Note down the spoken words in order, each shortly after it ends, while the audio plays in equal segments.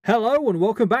Hello and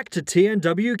welcome back to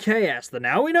TNWKS, the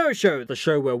Now We Know Show, the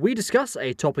show where we discuss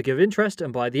a topic of interest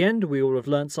and by the end we will have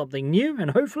learned something new and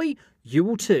hopefully you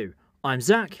will too. I'm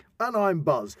Zach. And I'm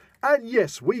Buzz. And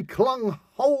yes, we clung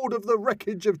hold of the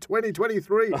wreckage of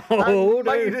 2023. Oh,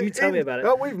 no, you tell me about it.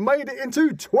 And we've made it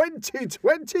into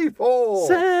 2024.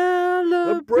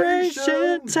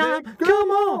 Celebration time,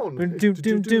 come on. And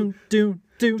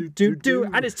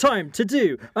it's time to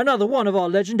do another one of our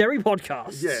legendary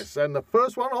podcasts. Yes, and the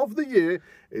first one of the year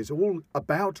is all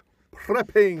about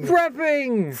prepping.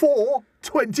 Prepping! For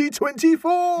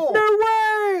 2024. No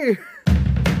way!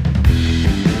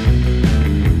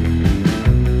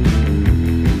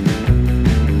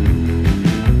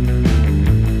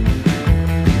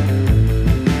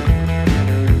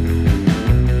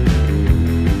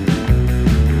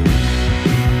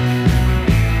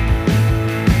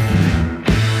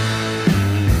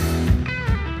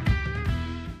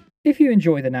 If you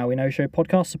enjoy the Now We Know Show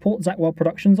podcast, support Zackwell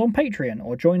Productions on Patreon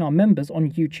or join our members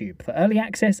on YouTube for early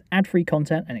access, ad-free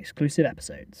content and exclusive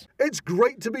episodes. It's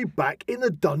great to be back in the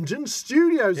Dungeon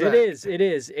Studios. It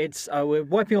is. It's we're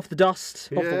wiping off the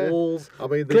dust off the walls,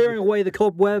 clearing away the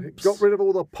cobwebs. Got rid of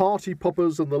all the party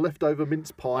poppers and the leftover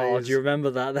mince pies. Oh, do you remember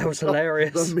that? That was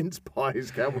hilarious. The mince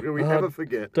pies, can we never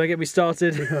forget? Don't get me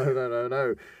started.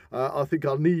 No. I think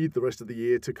I'll need the rest of the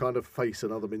year to kind of face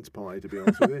another mince pie, to be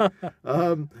honest with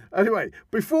you. Anyway,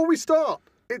 before we start,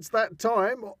 it's that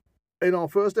time in our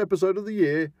first episode of the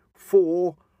year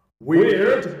for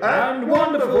Weird and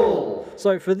Wonderful.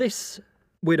 So for this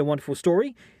Weird and Wonderful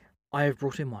story, I have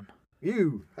brought in one.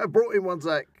 You have brought in one,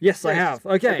 Zach. Yes, I have.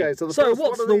 Okay, so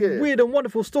what's the Weird and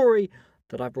Wonderful story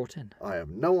that I brought in? I have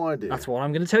no idea. That's what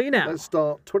I'm going to tell you now. Let's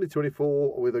start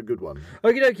 2024 with a good one.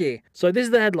 Okie dokie. So this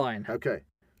is the headline. Okay.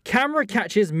 Camera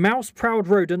catches mouse-proud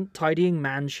rodent tidying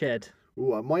man's shed.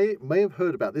 Ooh, I may have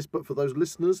heard about this, but for those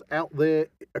listeners out there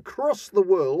across the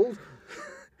world...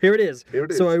 Here it is.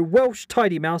 So a Welsh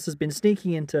tidy mouse has been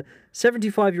sneaking into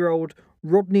 75-year-old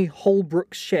Rodney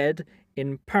Holbrook's shed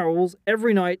in Parrells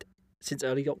every night since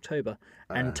early October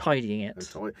and tidying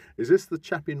it. Is this the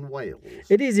chap in Wales?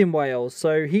 It is in Wales.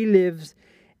 So he lives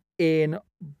in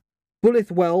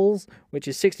Bullith Wells, which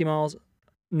is 60 miles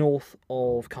north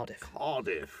of Cardiff.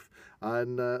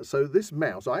 And so this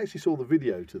mouse, I actually saw the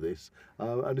video to this,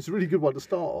 and it's a really good one to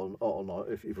start on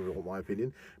if you want my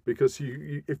opinion, because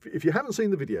if you haven't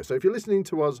seen the video, so if you're listening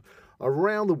to us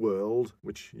around the world,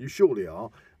 which you surely are,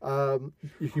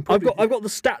 you can probably... I've got the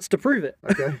stats to prove it.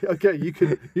 Okay, you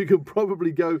can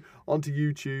probably go onto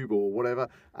YouTube or whatever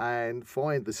and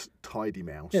find this tidy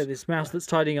mouse. Yeah, this mouse that's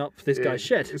tidying up this guy's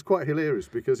shed. It's quite hilarious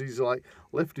because he's like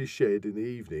left his shed in the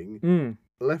evening.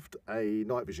 Left a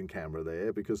night vision camera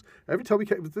there because every time he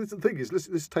came... The thing is,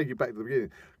 let's take it back to the beginning.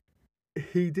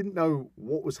 He didn't know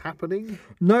what was happening.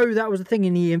 No, that was the thing,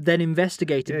 and he then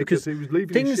investigated because he was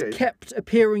leaving things kept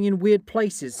appearing in weird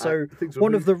places. So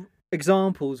one of the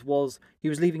examples was he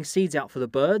was leaving seeds out for the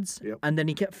birds, and then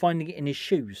he kept finding it in his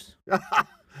shoes.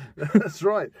 That's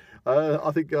right.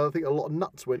 I think a lot of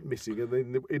nuts went missing, and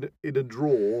then in a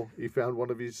drawer he found one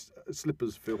of his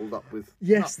slippers filled up with.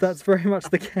 Yes, nuts. That's very much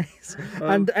the case.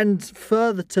 And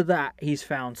further to that, he's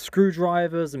found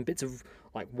screwdrivers and bits of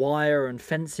like wire and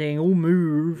fencing all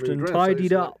moved and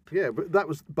tidied up.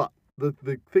 But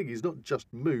the thing is not just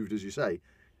moved, as you say.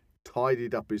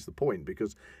 Tidied up is the point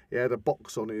because he had a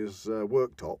box on his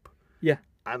worktop. Yeah.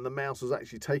 And the mouse was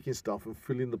actually taking stuff and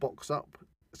filling the box up.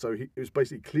 So it was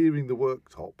basically clearing the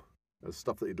worktop of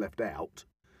stuff that he'd left out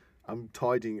and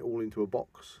tidying it all into a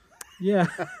box. Yeah.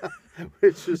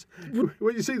 Which is,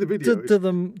 when you see the video...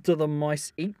 Do the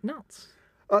mice eat nuts?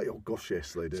 Oh, gosh,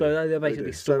 yes, they do. So they're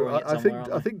basically storing it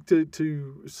somewhere, I think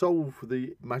to solve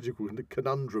the magical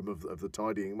conundrum of the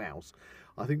tidying mouse,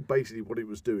 I think basically what it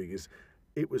was doing is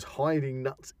it was hiding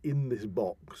nuts in this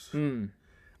box.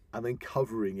 And then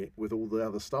covering it with all the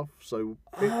other stuff. So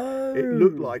it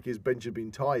looked like his bench had been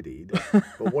tidied,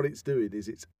 but what it's doing is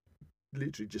it's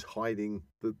literally just hiding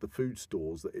the food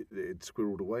stores that it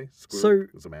squirreled away.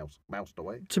 As a moused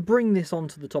away. To bring this on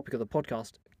to the topic of the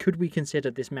podcast, could we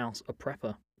consider this mouse a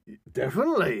prepper?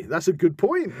 Definitely. That's a good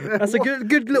point. That's a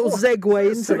good little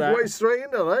segue into that. Segue straight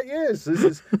into that, yes. This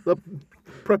is the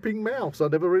prepping mouse. I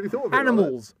never really thought of it.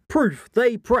 Animals, like proof,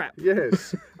 they prep.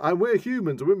 Yes. And we're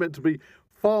humans, and we're meant to be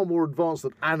far more advanced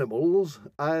than animals,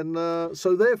 and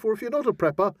so therefore, if you're not a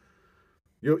prepper,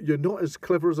 you're not as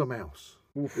clever as a mouse.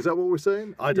 Oof. Is that what we're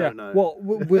saying? I don't know. Well,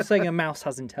 we're saying a mouse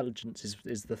has intelligence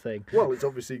is the thing. Well, it's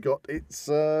obviously got its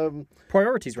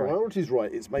priorities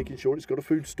right. It's making sure it's got a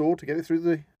food store to get it through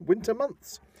the winter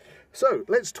months. So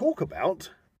let's talk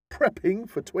about prepping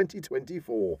for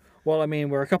 2024. Well, I mean,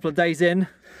 we're a couple of days in.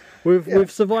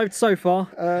 We've survived so far,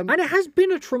 and it has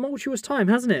been a tumultuous time,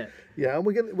 hasn't it? Yeah, and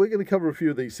we're going to cover a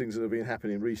few of these things that have been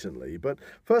happening recently. But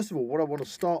first of all, what I want to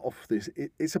start off this,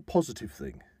 it's a positive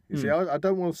thing. You see, I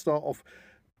don't want to start off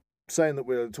saying that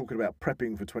we're talking about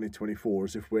prepping for 2024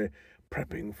 as if we're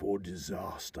prepping for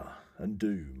disaster and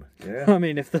doom. Yeah. I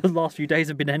mean, if the last few days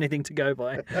have been anything to go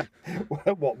by.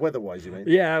 What, weather-wise, you mean?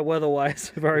 Yeah,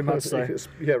 weather-wise, very much so.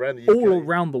 Yeah, around the UK. All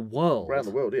around the world. Around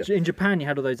the world, yeah. In Japan, you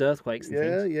had all those earthquakes and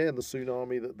things. Yeah, and the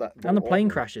tsunami that And the plane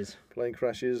crashes. Plane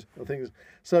crashes and things.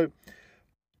 So,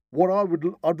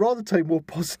 I'd rather take more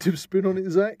positive spin on it,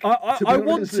 Zach. I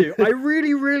want to. I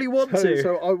really, really want to.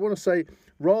 So I want to say,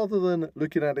 rather than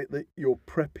looking at it that you're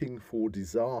prepping for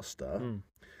disaster,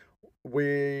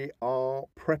 we are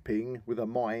prepping with a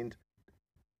mind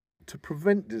to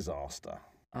prevent disaster.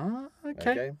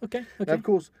 Okay. Now, of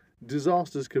course,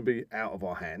 disasters can be out of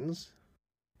our hands,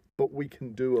 but we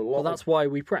can do a lot. Well, that's why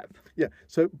we prep. Yeah.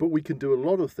 But we can do a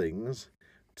lot of things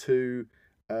to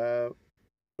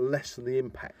lessen the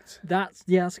impact. That's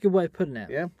a good way of putting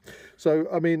it. Yeah. So,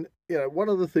 I mean, one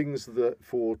of the things that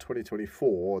for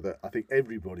 2024 that I think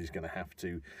everybody's going to have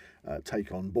to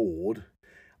take on board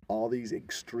are these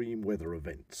extreme weather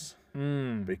events,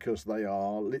 because they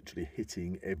are literally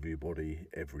hitting everybody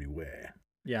everywhere.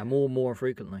 Yeah, more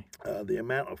frequently. The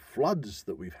amount of floods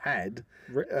that we've had,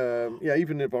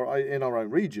 even in our own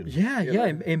region.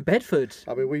 In Bedford.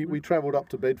 I mean, we travelled up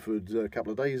to Bedford a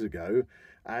couple of days ago,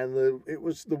 and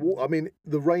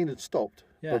the rain had stopped,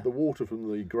 but the water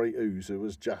from the Great Ouse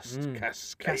was just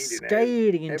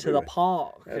cascading into the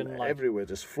park and everywhere,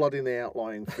 just flooding the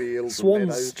outlying fields.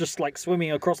 Swans just like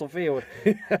swimming across the field.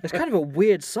 It's kind of a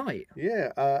weird sight.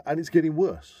 Yeah, and it's getting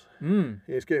worse.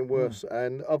 It's getting worse,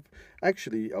 and I've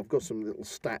got some little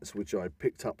stats which I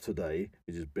picked up today.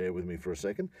 You just bear with me for a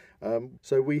second.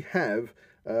 So we have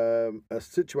a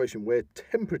situation where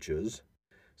temperatures.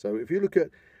 So if you look at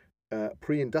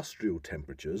pre-industrial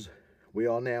temperatures, we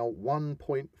are now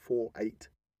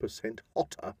 1.48%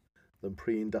 hotter than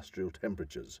pre-industrial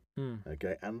temperatures.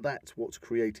 Okay, and that's what's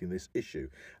creating this issue.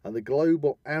 And the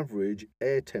global average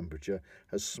air temperature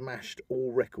has smashed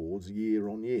all records year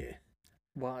on year.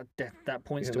 Well, that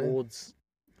points towards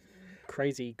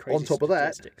crazy on top of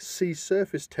that, statistics. sea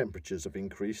surface temperatures have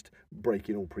increased,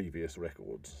 breaking all previous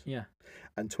records. Yeah.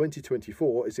 And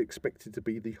 2024 is expected to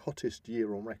be the hottest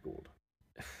year on record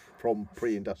from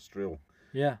pre-industrial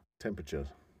temperatures.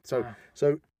 So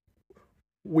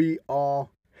we are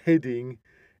heading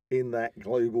in that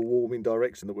global warming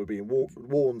direction that we're being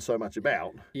warned so much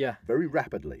about very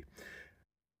rapidly.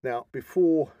 Now,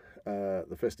 before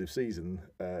the festive season,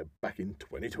 back in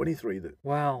 2023,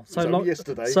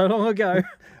 yesterday, so long ago,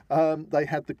 they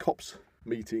had the COPs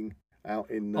meeting out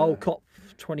in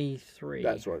COP23.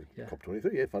 That's right,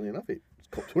 COP23. Yeah, funny enough, it's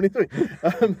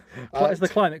COP23. It's the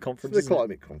climate conference. It's the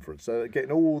climate conference. So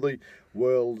getting all the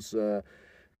world's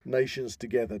nations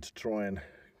together to try and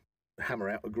hammer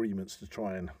out agreements to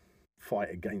try and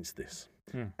fight against this.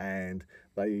 And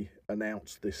they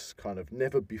announced this kind of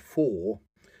never before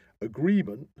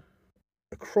agreement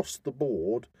across the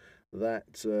board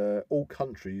that all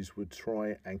countries would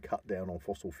try and cut down on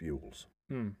fossil fuels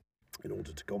in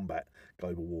order to combat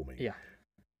global warming. Yeah.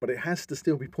 But it has to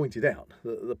still be pointed out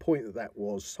that the point that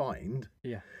was signed,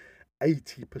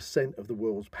 80% of the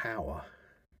world's power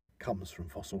comes from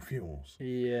fossil fuels.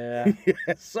 Yeah.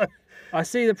 So I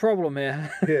see the problem here.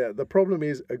 The problem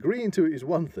is agreeing to it is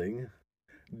one thing,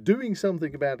 doing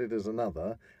something about it is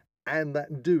another, and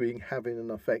that doing having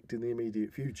an effect in the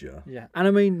immediate future. Yeah, and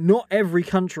I mean, not every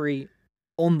country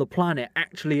on the planet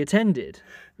actually attended.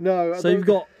 No. So you've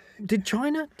got... Did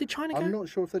China go? I'm not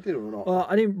sure if they did or not. Well,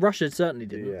 I think Russia certainly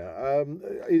didn't. Yeah,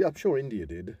 I'm sure India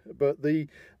did. But the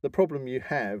problem you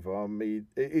have, I mean,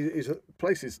 is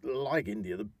places like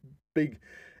India, the big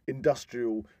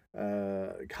industrial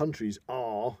countries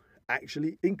are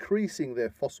actually increasing their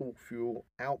fossil fuel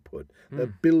output.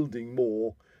 They're building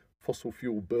more fossil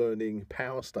fuel burning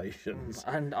power stations.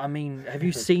 And I mean, have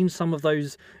you seen some of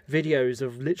those videos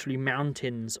of literally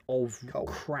mountains of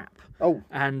crap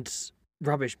and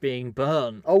rubbish being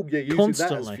burnt? Oh yeah, using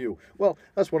constantly. That as fuel. Well,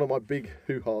 that's one of my big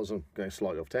hoo-has. I'm going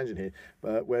slightly off tangent here,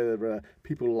 where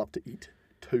people love to eat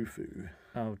tofu.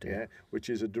 Oh dear. Yeah,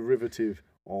 which is a derivative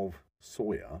of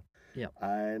soya. Yeah.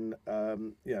 And I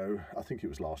think it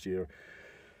was last year,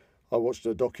 I watched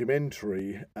a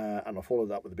documentary and I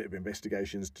followed up with a bit of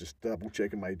investigations, just double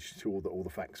check and made sure that all the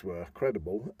facts were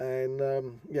credible. And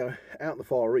out in the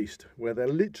Far East, where they're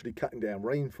literally cutting down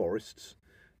rainforests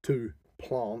to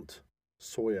plant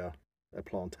soya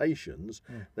plantations,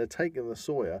 they're taking the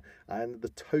soya and the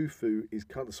tofu is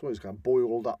kind of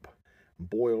boiled up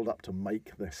boiled up to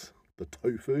make the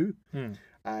tofu.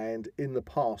 And in the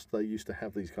past, they used to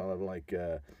have these kind of like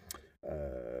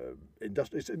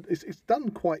industrial. It's done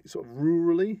quite sort of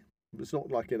rurally. It's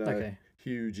not like in a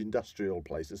huge industrial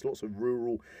place. There's lots of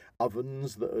rural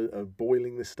ovens that are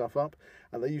boiling this stuff up,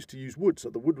 and they used to use wood. So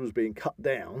the wood was being cut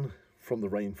down from the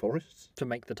rainforests to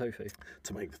make the tofu.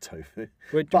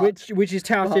 Which is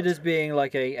touted as being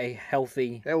like a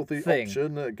healthy thing.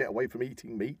 Option. Get away from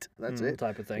eating meat. That's it.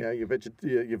 Type of thing. Your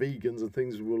vegans and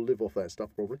things will live off that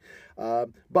stuff probably.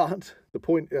 But the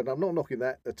point, and I'm not knocking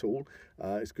that at all.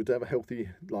 It's good to have a healthy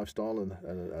lifestyle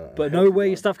but know where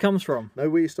your stuff comes from.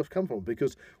 Know where your stuff comes from,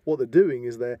 because what they're doing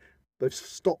is they've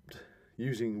stopped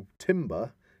using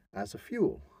timber as a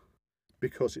fuel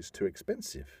because it's too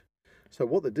expensive. So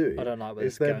what they're doing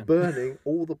is they're burning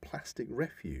all the plastic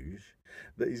refuse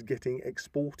that is getting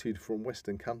exported from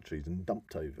Western countries and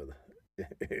dumped over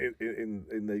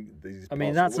in these. I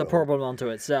mean, that's a problem unto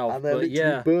itself. And they're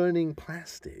literally burning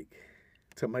plastic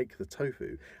to make the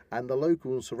tofu, and the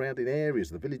local and surrounding areas,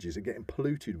 the villages, are getting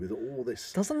polluted with all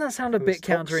this. Doesn't that sound a bit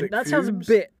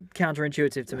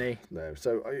counterintuitive to me? No,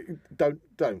 so don't.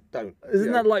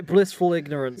 Isn't that like blissful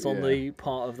ignorance on the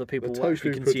part of the people who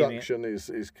actually consuming production it?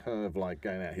 Is kind of like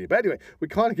going out here. But anyway, we're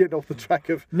kind of getting off the track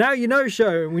of Now You Know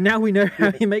show. Now we know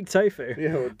how you make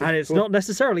tofu, and it's not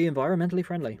necessarily environmentally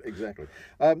friendly. Exactly.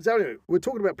 So anyway, we're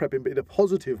talking about prepping, but in a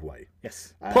positive way.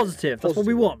 Yes, positive. That's what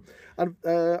we want. And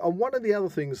one of the other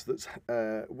things that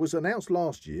was announced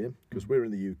last year, because we're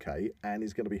in the UK and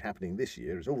is going to be happening this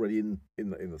year, it's already in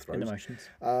the throes. In the motions.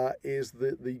 Is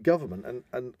the government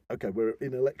and okay, we're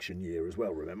in election year as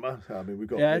well. Remember, I mean, we've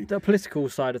got the political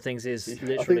side of things is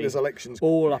literally. I think there's elections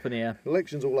all up in the air.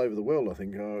 Elections all over the world. I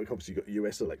think obviously you've got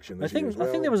US election. I think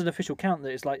there was an official count that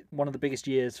it's like one of the biggest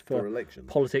years for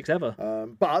elections, politics ever.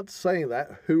 But saying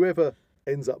that, whoever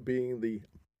ends up being the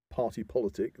party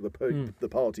politic, the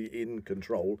party in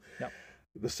control,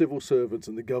 the civil servants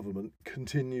and the government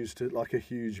continues to, like a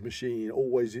huge machine,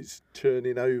 always it's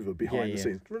turning over behind the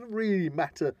scenes. It doesn't really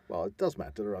matter. Well, it does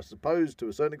matter, I suppose, to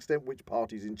a certain extent, which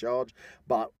party's in charge,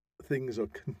 but things are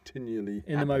continually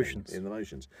in the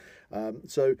motions.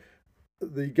 So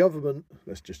the government,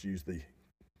 let's just use the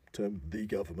term the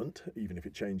government, even if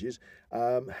it changes,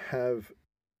 have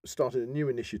started a new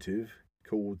initiative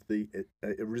called the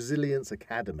Resilience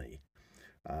Academy,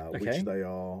 which they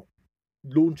are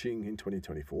launching in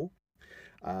 2024,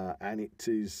 and it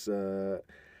is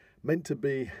meant to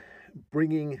be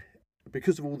bringing,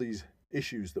 because of all these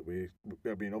issues that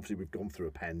obviously we've gone through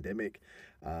a pandemic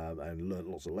and learned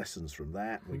lots of lessons from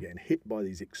that. We're getting hit by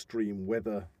these extreme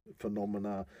weather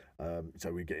phenomena,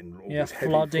 so we're getting all this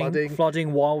heavy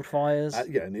flooding, wildfires.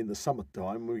 And in the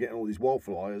summertime we're getting all these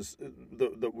wildfires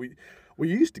that we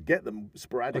used to get them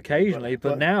sporadically, occasionally,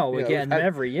 but now we're getting them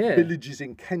every year. Villages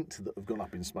in Kent that have gone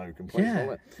up in smoke and places like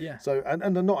that. Yeah. So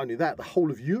and not only that, the whole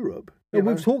of Europe.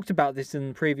 We've talked about this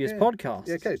in previous podcasts.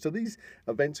 Yeah, okay, so these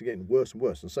events are getting worse and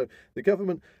worse, and so the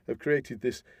government have created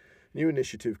this new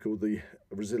initiative called the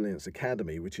Resilience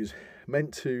Academy, which is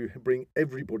meant to bring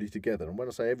everybody together. And when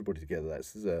I say everybody together,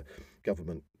 that's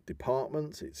government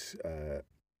departments, it's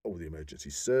all the emergency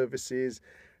services,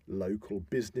 local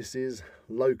businesses,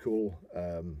 local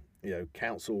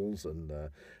councils and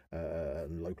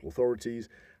local authorities,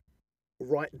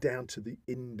 right down to the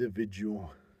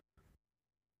individual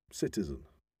citizen,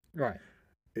 right,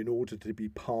 in order to be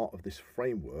part of this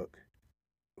framework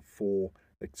for,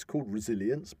 it's called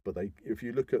resilience, but if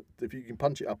you can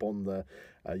punch it up on the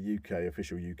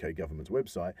official UK government's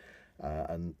website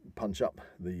and punch up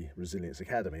the Resilience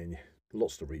Academy, and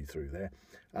lots to read through there,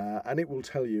 and it will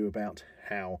tell you about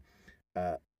how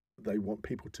they want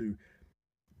people to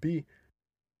be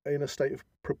in a state of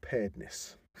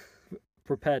preparedness.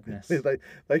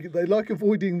 They like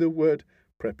avoiding the word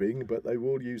prepping, but they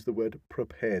will use the word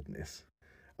preparedness,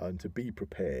 and to be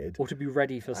prepared, or to be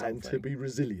ready for something, and to be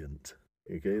resilient.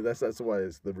 Okay, that's why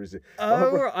it's the resilience.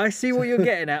 I see what you're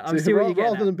getting at.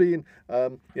 Rather than being,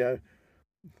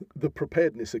 the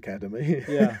Preparedness Academy.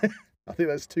 Yeah, I think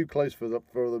that's too close for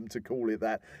them to call it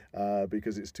that,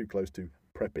 because it's too close to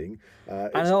prepping.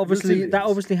 And obviously, that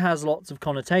obviously has lots of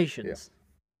connotations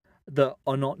that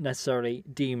are not necessarily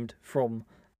deemed from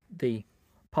the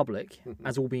public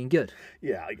as all being good.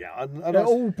 Yeah. And it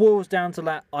all boils down to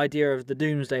that idea of the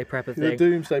doomsday prepper thing. The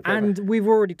doomsday prepper. And we've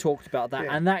already talked about that,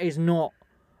 and that is not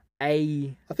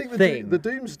a thing. The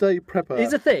doomsday prepper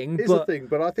is a thing,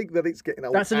 but I think that it's getting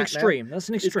old. That's an extreme. Now. It's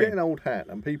getting old hat,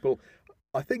 and people,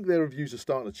 I think their views are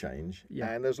starting to change.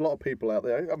 Yeah. And there's a lot of people out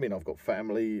there. I mean, I've got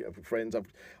family, I've got friends, I've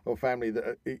got family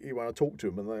that you want to talk to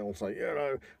them, and they all say,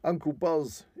 Uncle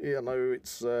Buzz,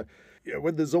 it's you know,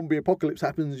 when the zombie apocalypse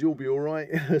happens, you'll be all right.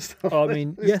 I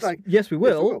mean, yes, we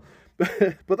will.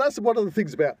 But that's one of the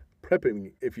things about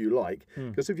prepping, if you like,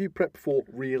 Hmm. because if you prep for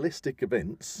realistic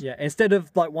events, Yeah, instead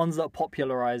of like ones that are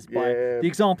popularized by the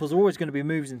examples are always going to be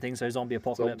movies and things. So zombie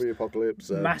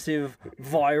apocalypse, massive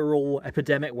viral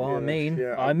epidemic. Well, I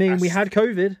mean, we had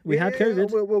COVID. We had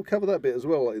COVID. We'll cover that bit as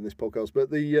well in this podcast, but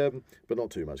but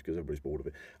not too much because everybody's bored of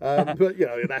it. But you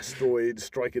know, an asteroid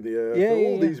striking the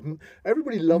Earth, these,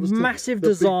 everybody loves massive the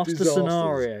disaster big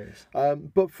disasters.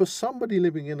 Scenarios. But for somebody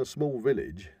living in a small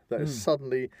village that has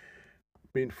suddenly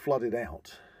been flooded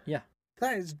out,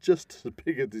 that is just as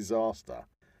big a disaster.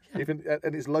 Even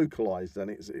and it's localized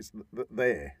and it's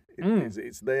there.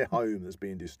 It's their home that's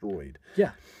being destroyed.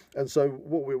 Yeah. And so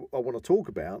what I want to talk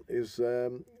about is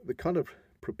the kind of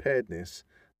preparedness,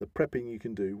 the prepping you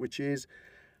can do, which is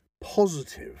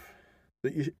positive,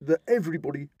 that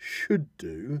everybody should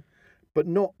do, but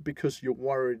not because you're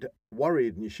worried,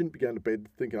 and you shouldn't be going to bed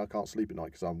thinking I can't sleep at night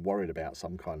because I'm worried about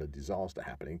some kind of disaster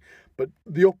happening. But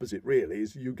the opposite really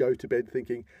is you go to bed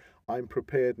thinking I'm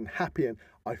prepared and happy and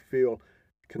I feel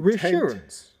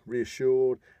content,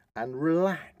 reassured and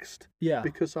relaxed. Yeah.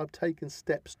 Because I've taken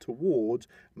steps towards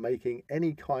making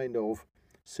any kind of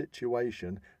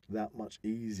situation that much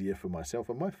easier for myself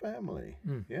and my family.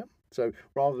 Yeah. So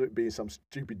rather than it being some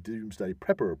stupid doomsday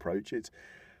prepper approach, it's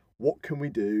what can we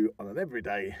do on an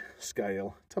everyday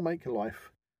scale to make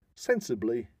life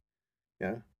sensibly,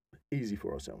 easy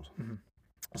for ourselves.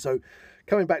 So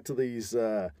coming back to these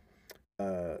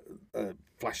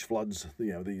flash floods,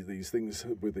 these things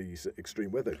with these extreme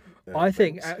weather. I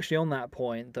think actually on that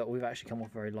point that we've actually come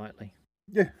off very lightly.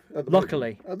 Yeah.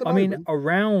 Luckily. I mean,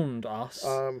 around us,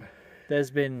 there's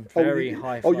been very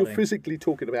high flooding. Oh, you're physically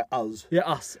talking about us? Yeah,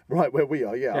 us. Right, where we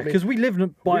are, yeah. Because we live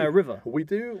by a river. We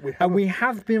do. We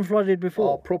have been flooded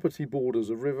before. Our property borders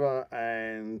a river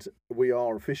and we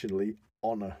are officially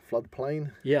on a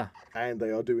floodplain. Yeah. And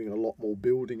they are doing a lot more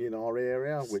building in our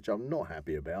area, which I'm not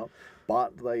happy about.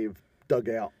 But they've dug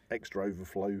out extra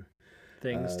overflow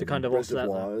things to kind of offset that.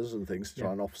 Reservoirs and things to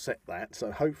try and offset that. So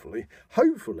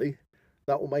hopefully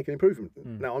that will make an improvement.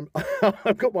 Now,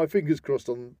 I've got my fingers crossed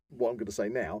on what I'm going to say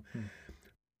now.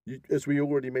 As we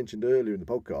already mentioned earlier in the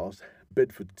podcast,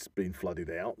 Bedford's been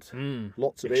flooded out.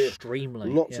 Lots of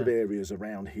areas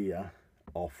around here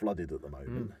are flooded at the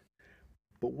moment.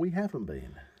 But we haven't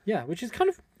been. Yeah, which is kind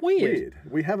of weird.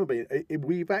 We haven't been.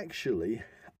 We've actually,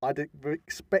 I'd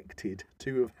expected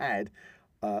to have had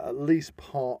at least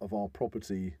part of our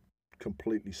property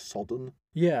completely sodden.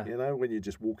 Yeah. You know, when you're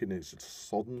just walking and it's just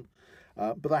sodden.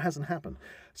 But that hasn't happened.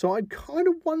 So I'm kind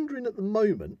of wondering at the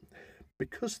moment,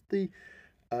 because the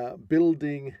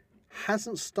building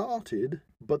hasn't started,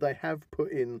 but they have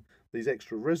put in these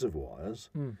extra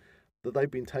reservoirs, that they've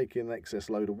been taking an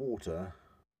excess load of water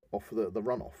off the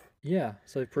runoff. Yeah,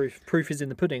 so proof is in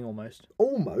the pudding almost.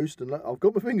 Almost, and I've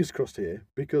got my fingers crossed here,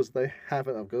 because they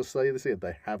haven't, I've got to say this here,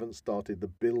 they haven't started the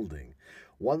building.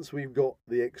 Once we've got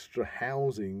the extra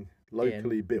housing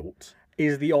locally built,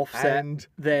 is the offset, and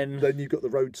then you've got the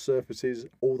road surfaces,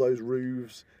 all those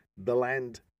roofs, the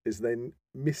land is then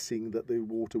missing that the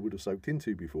water would have soaked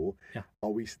into before. Yeah. Are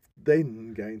we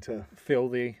then going to feel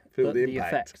the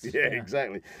impact? effects? Yeah,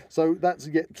 exactly. So that's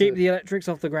yet keep the electrics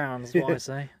off the ground, is what I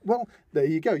say. Well, there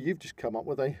you go. You've just come up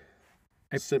with a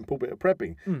simple bit of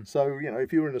prepping. So,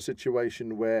 if you're in a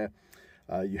situation where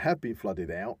you have been flooded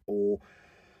out, or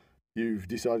you've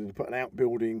decided to put an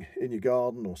outbuilding in your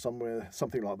garden or somewhere,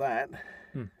 something like that,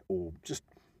 or just,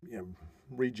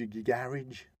 rejig your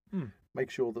garage,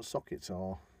 make sure the sockets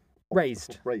are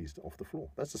raised off the floor.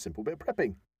 That's a simple bit of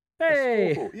prepping.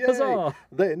 Hey, huzzah!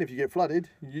 Then if you get flooded,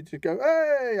 you just go,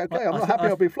 hey, okay, I'm not happy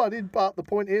I'll be flooded, but the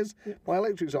point is my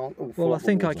electrics aren't all full. Well, I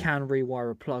think I can rewire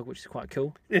a plug, which is quite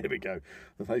cool. There we go.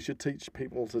 They should teach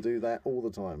people to do that all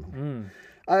the time.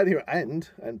 Anyway, and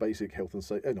basic health and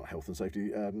safety, not health and safety,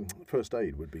 first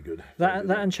aid would be good. That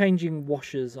and changing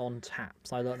washers on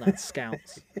taps. I learned that at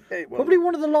Scouts. Well, probably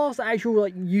one of the last actual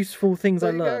useful things I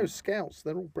learned. There you go, Scouts.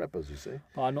 They're all preppers, you see.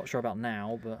 I'm not sure about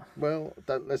now,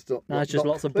 but let's not. No, it's just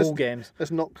lots of ball games.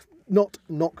 Let's not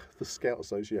knock the Scout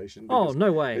Association. Oh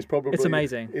no way! It's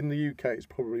amazing. In the UK, it's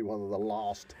probably one of the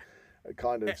last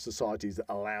kind of societies that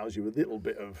allows you a little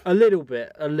bit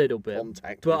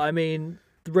contact. But I mean,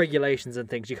 the regulations and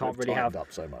things you can't really have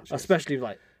up so much, especially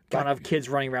like can't have kids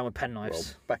running around with penknives. Well,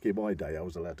 back in my day, I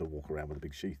was allowed to walk around with a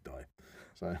big sheath knife.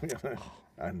 So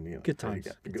and good times.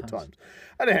 Good times.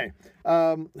 Anyway,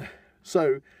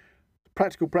 so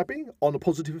practical prepping on a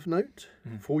positive note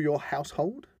for your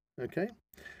household. Okay.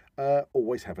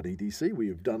 Always have an EDC. We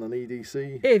have done an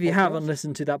EDC. If you podcast. haven't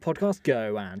listened to that podcast,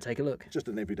 go and take a look. Just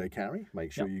an everyday carry.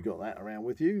 Make sure you got that around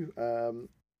with you.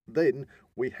 Then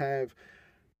we have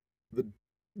the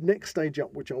next stage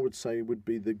up, which I would say would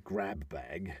be the grab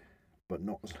bag, but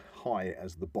not as high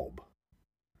as the bob.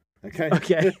 Okay.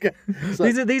 Okay. So,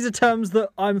 these are terms that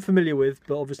I'm familiar with,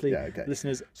 but obviously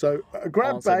listeners. So a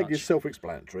grab aren't so bag much. is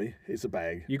self-explanatory. It's a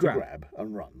bag You to grab. grab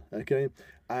and run. Okay,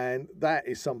 and that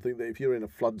is something that if you're in a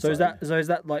flood So zone, is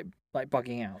that like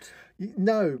bugging out?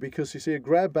 no, because you see, a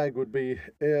grab bag would be,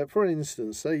 for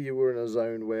instance, say you were in a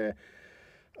zone where,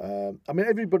 I mean,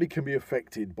 everybody can be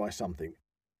affected by something.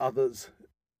 Others,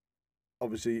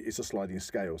 obviously, it's a sliding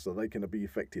scale, so they can be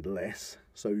affected less.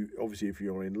 So obviously, if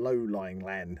you're in low-lying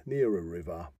land near a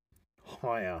river,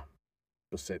 higher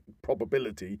percent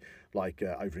probability, like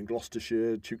over in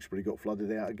Gloucestershire, Tewkesbury got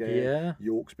flooded out again. Yeah.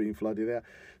 York's been flooded out.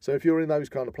 So if you're in those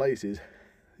kind of places,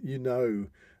 you know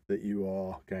that you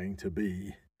are going to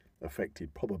be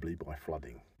affected probably by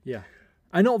flooding. Yeah.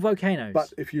 And not volcanoes.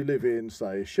 But if you live in,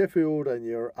 say, Sheffield, and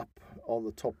you're up on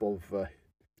the top of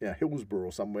Hillsborough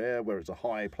or somewhere where it's a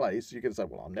high place, you can say,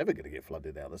 well, I'm never going to get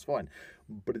flooded out, that's fine.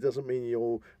 But it doesn't mean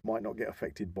you might not get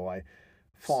affected by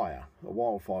fire, a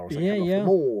wildfire or something off the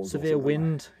moors. Severe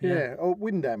wind. Or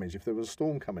wind damage if there was a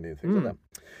storm coming in, things like that.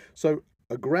 So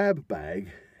a grab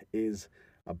bag is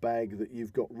a bag that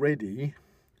you've got ready.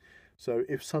 So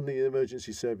if suddenly the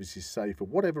emergency services say, for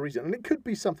whatever reason, and it could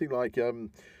be something like,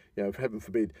 if heaven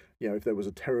forbid, if there was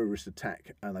a terrorist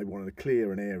attack and they wanted to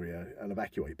clear an area and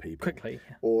evacuate people Quickly.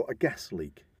 or a gas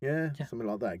leak, something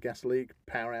like that, gas leak,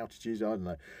 power outages, I don't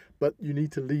know, but you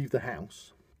need to leave the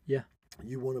house. Yeah.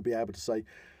 You want to be able to say,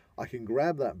 I can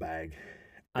grab that bag.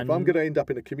 And if I'm going to end up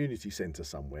in a community centre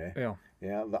somewhere,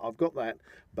 yeah, that I've got that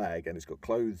bag and it's got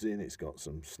clothes in, it's got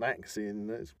some snacks in,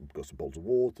 it's got some bottles of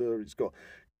water, it's got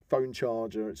phone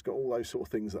charger, it's got all those sort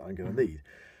of things that I'm going to need.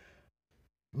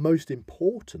 Most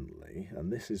importantly,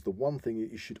 and this is the one thing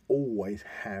that you should always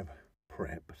have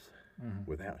prepped,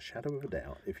 without a shadow of a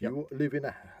doubt, if you live in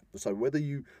so whether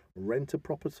you rent a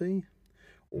property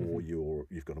or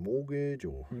you've got a mortgage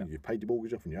or you've paid your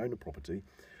mortgage off and you own a property,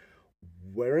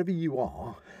 wherever you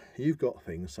are, you've got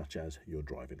things such as your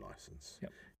driving licence,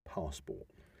 passport,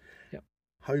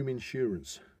 home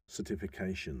insurance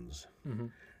certifications.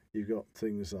 You've got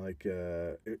things like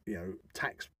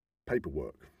tax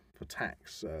paperwork for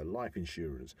tax, life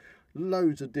insurance,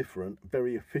 loads of different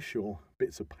very official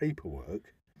bits of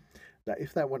paperwork that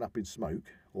if that went up in smoke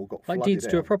or got like flooded deeds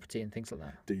to a out, property and things like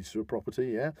that. deeds to a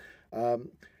property,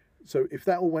 so if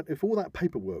all that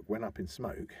paperwork went up in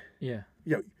smoke,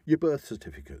 your birth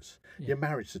certificates, your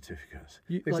marriage certificates,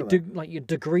 like your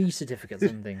degree certificates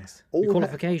and things, your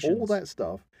qualifications, all that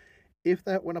stuff, if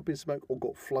that went up in smoke or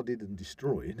got flooded and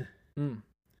destroyed,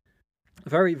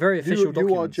 very, very official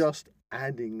documents. You are just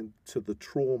adding to the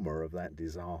trauma of that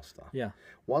disaster. Yeah.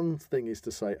 One thing is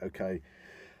to say, okay,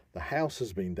 the house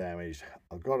has been damaged.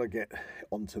 I've got to get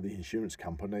onto the insurance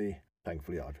company.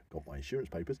 Thankfully, I've got my insurance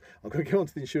papers. I've got to go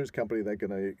onto the insurance company. They're going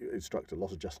to instruct a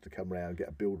loss adjuster to come around, get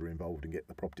a builder involved, and get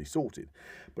the property sorted.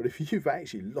 But if you've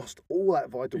actually lost all that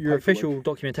vital your official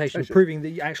documentation proving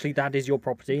that actually that is your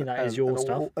property and that is your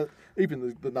stuff,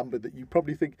 even the number that you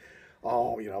probably think,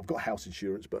 I've got house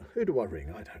insurance, but who do I ring?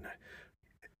 I don't know.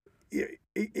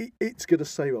 It's going to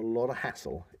save a lot of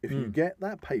hassle if you get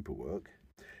that paperwork,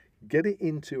 get it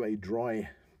into a dry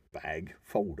bag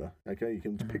folder. Okay, you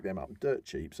can pick them up dirt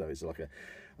cheap, so it's like a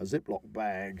Ziploc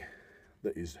bag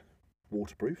that is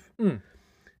waterproof,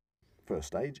 first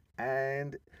stage,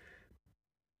 and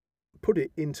put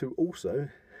it into also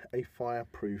a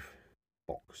fireproof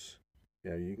box.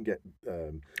 You can get.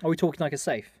 Are we talking like a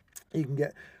safe? You can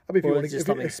get. I mean,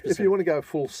 if you want to go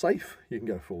full safe, you can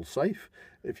go full safe.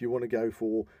 If you want to go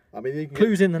for, you can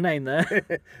clues in the name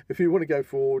there. If you want to go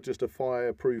for just a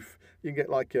fireproof, you can get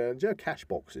like cash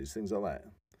boxes, things like that.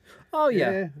 Oh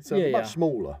yeah, so much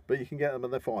smaller, but you can get them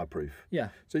and they're fireproof. Yeah.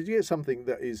 So you get something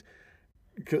that is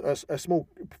a small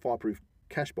fireproof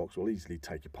cash box will easily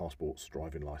take your passports,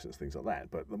 driving license, things like that.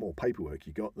 But the more paperwork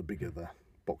you got, the bigger the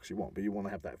box you want. But you want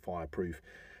to have that fireproof,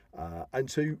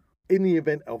 and so in the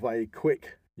event of a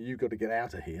quick, you've got to get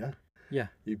out of here. Yeah.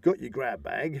 You've got your grab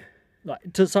bag.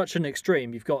 Like to such an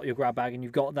extreme, you've got your grab bag and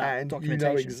you've got that and documentation.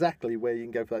 You know exactly where you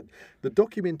can go for that. The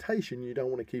documentation, you don't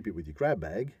want to keep it with your grab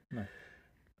bag. No.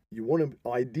 You want to,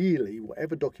 ideally,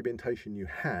 whatever documentation you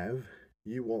have,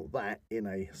 you want that in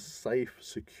a safe,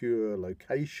 secure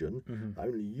location.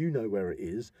 Only you know where it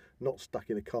is, not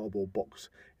stuck in a cardboard box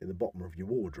in the bottom of your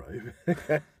wardrobe.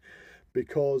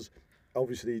 Because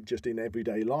obviously, just in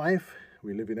everyday life,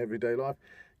 we live in everyday life,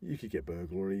 you could get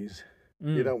burglaries.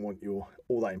 You don't want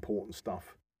all that important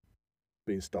stuff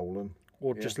being stolen.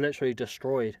 Or just literally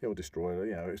destroyed. Or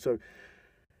destroyed, So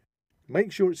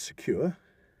make sure it's secure,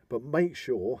 but make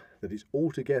sure that it's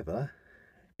all together,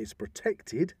 it's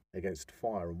protected against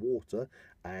fire and water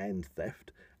and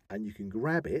theft, and you can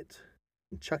grab it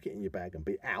and chuck it in your bag and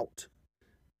be out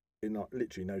in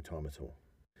literally no time at all.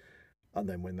 And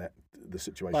then when the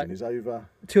situation is over,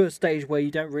 to a stage where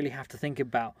you don't really have to think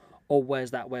about,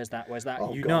 where's that?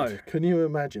 Oh, you God. know. Can you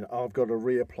imagine? I've got to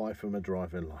reapply for my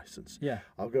driving licence. Yeah.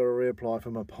 I've got to reapply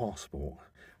for my passport.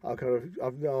 I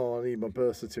need my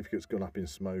birth certificate's gone up in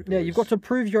smoke. Yeah, you've got to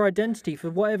prove your identity for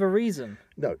whatever reason.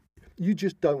 No, you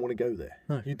just don't want to go there.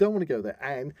 No. You don't want to go there.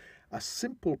 And a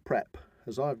simple prep,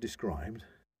 as I've described,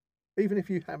 even if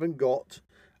you haven't got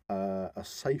a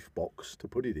safe box to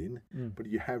put it in, but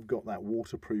you have got that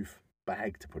waterproof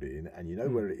bag to put it in, and you know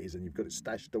where it is, and you've got it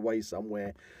stashed away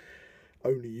somewhere,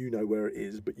 only you know where it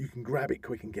is, but you can grab it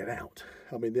quick and get out.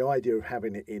 I mean, the idea of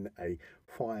having it in a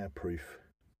fireproof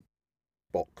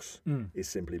box is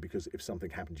simply because if something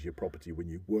happened to your property when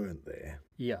you weren't there,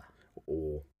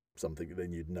 or something,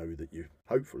 then you'd know that you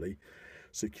hopefully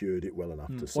secured it well enough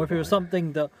to survive. Or if it was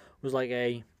something that was like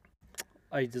a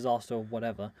disaster or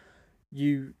whatever,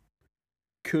 you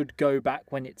could go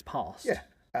back when it's passed. Yeah,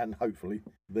 and hopefully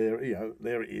there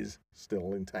it is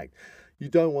still intact. You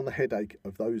don't want the headache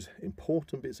of those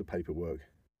important bits of paperwork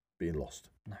being lost.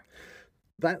 No.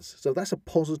 That's a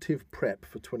positive prep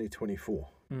for 2024.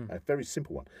 A very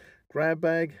simple one. Grab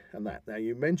bag and that. Now,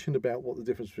 you mentioned about what the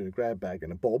difference between a grab bag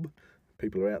and a bob.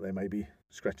 People are out there maybe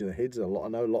scratching their heads. I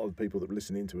know a lot of the people that are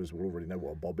listening to us will already know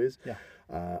what a bob is. Yeah.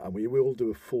 And we will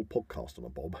do a full podcast on a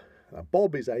bob. A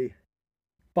bob is a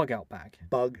bug out bag.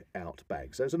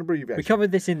 So it's an abbreviation. We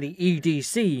covered this in the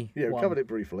EDC. Yeah, we covered it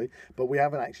briefly, but we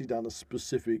haven't actually done a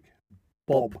specific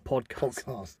bob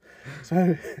podcast.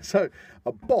 So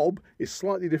a bob is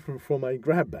slightly different from a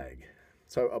grab bag.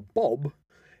 So a bob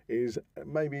is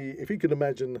maybe, if you could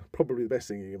imagine, probably the best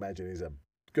thing you can imagine is a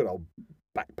good old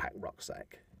backpack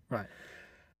rucksack. Right.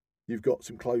 You've got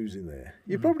some clothes in there.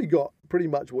 You've probably got pretty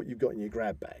much what you've got in your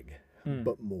grab bag,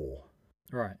 but more.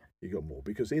 Right. You've got more,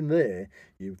 because in there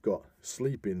you've got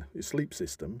your sleep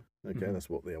system. Okay, that's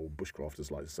what the old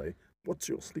bushcrafters like to say. What's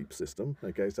your sleep system?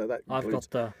 Okay, so that I've got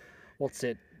the, what's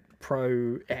it,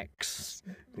 Pro X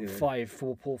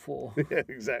 5444. Yeah,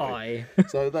 exactly. I.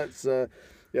 So that's and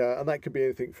that could be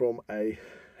anything from a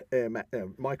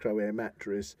micro air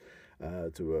mattress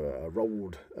to a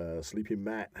rolled sleeping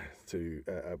mat, to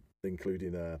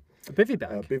including a bivvy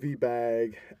bag. A bivvy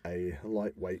bag, a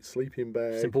lightweight sleeping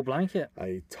bag. Simple blanket.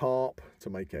 A tarp to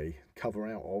make a cover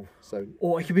out of.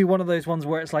 Or it could be one of those ones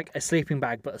where it's like a sleeping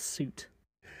bag but a suit.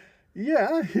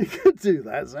 Yeah, you could do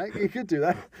that, Zach. You could do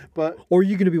that. But or are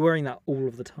you going to be wearing that all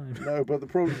of the time? No, but the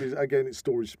problem is, again, it's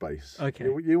storage space. Okay.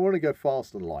 You want to go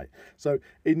fast and light. So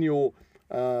in your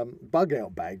bug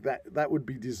out bag, that would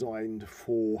be designed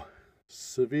for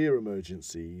severe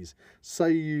emergencies.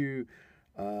 Say you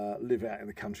live out in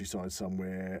the countryside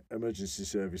somewhere, emergency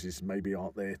services maybe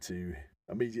aren't there to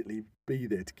immediately be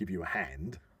there to give you a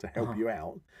hand, to help you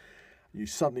out. You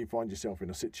suddenly find yourself in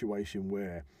a situation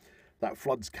where that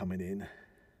flood's coming in.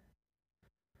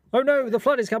 Oh no, the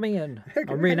flood is coming in.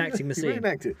 I'm reenacting the scene.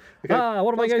 Reenact it. Okay,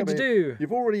 what am I going to do?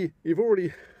 You've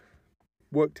already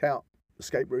worked out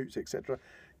escape routes, etc.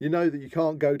 You know that you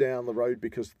can't go down the road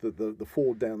because the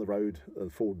ford down the road, the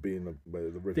ford being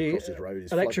where the river crosses the road,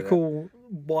 is electrical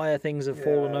wire things have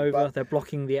fallen over. They're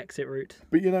blocking the exit route.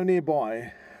 But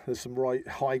nearby there's some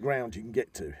high ground you can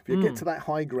get to. If you get to that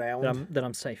high ground, then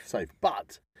I'm safe. Safe.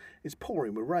 But it's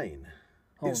pouring with rain.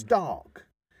 It's dark.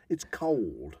 It's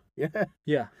cold. Yeah.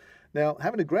 Yeah. Now,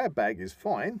 having a grab bag is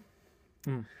fine,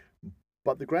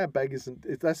 but the grab bag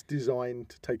that's designed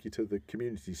to take you to the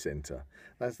community centre.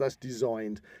 That's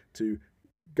designed to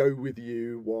go with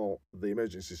you while the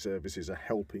emergency services are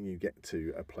helping you get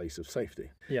to a place of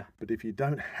safety. Yeah. But if you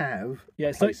don't have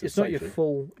it's not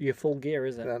your full gear,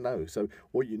 is it? No. So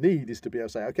what you need is to be able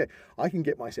to say, okay, I can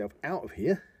get myself out of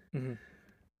here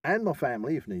and my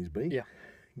family if needs be. Yeah.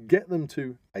 Get them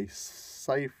to a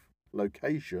safe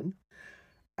location,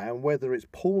 and whether it's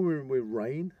pouring with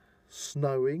rain,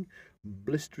 snowing,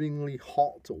 blisteringly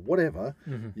hot, or whatever,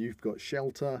 you've got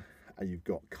shelter, and you've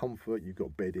got comfort, you've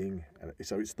got bedding, and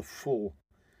so it's the full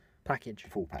package.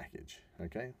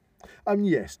 Okay.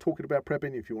 Yes, talking about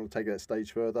prepping, if you want to take that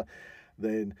stage further,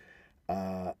 then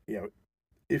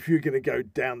if you're going to go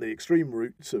down the extreme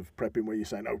routes of prepping, where you're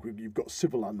saying, oh, you've got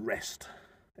civil unrest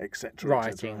etc.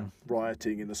 Rioting.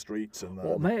 Rioting in the streets. And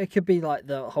Well, mate, it could be like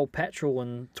the whole petrol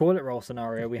and toilet roll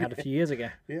scenario we had a few years ago.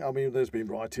 Yeah, I mean, there's been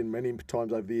rioting many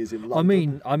times over the years in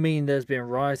London. I mean, there's been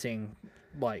rioting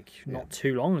not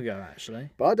too long ago, actually.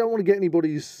 But I don't want to get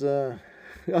anybody's... I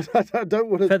don't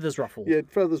want to... Feathers ruffled. Yeah,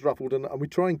 feathers ruffled. And we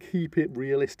try and keep it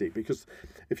realistic, because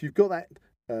if you've got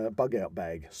that bug-out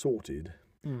bag sorted,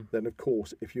 then, of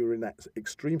course, if you're in that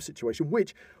extreme situation,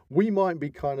 which we might be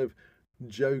kind of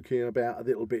joking about a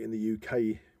little bit in the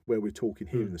UK where we're talking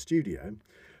here in the studio,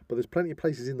 but there's plenty of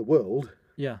places in the world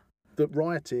that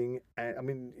rioting... I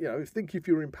mean, think if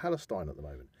you're in Palestine at the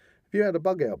moment. If you had a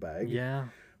bug-out bag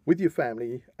with your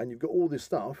family and you've got all this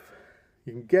stuff,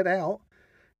 you can get out,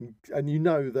 and you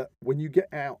know that when you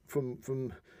get out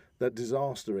from that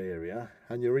disaster area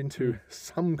and you're into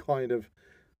some kind of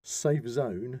safe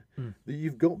zone, that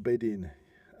you've got bedding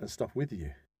and stuff with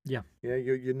you. Yeah,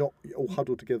 you're not all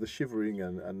huddled together, shivering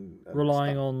and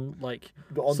relying on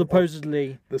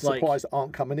supposedly the supplies that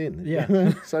aren't coming in.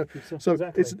 Yeah, so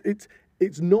exactly.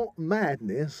 It's not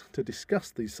madness to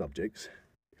discuss these subjects.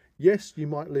 Yes, you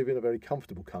might live in a very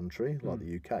comfortable country like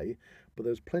the UK, but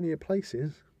there's plenty of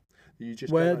places that you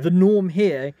just where the norm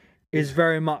here is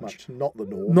very much not the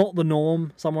norm. Not the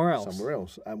norm somewhere else. Somewhere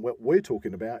else, and what we're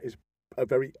talking about is a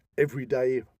very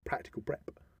everyday practical prep.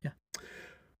 Yeah.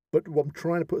 But I'm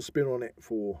trying to put a spin on it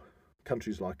for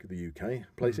countries like the UK,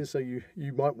 places. So you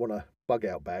might want a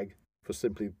bug-out bag for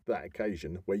simply that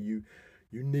occasion, where you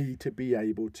need to be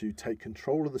able to take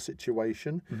control of the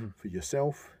situation for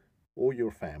yourself or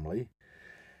your family,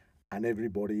 and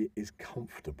everybody is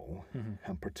comfortable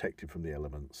and protected from the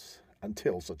elements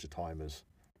until such a time as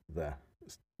the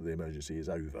emergency is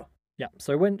over. Yeah.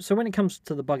 So when it comes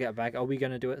to the bug-out bag, are we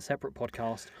going to do a separate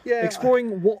podcast? Yeah,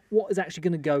 exploring what is actually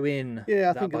going to go in.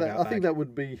 Yeah, I think that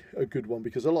would be a good one,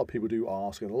 because a lot of people do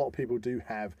ask, and a lot of people do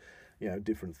have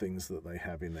different things that they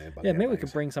have in their bug-out maybe we bags.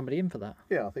 could bring somebody in for that.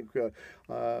 Yeah, I think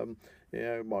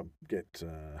might get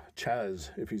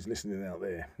Chaz, if he's listening out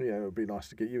there. It would be nice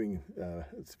to get you in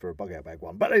for a bug-out bag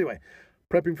one. But anyway,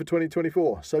 prepping for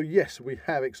 2024. So yes, we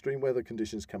have extreme weather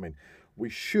conditions coming. We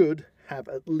should have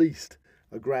at least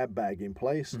a grab bag in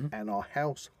place, and our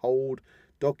household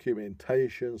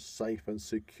documentation safe and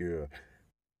secure.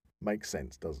 Makes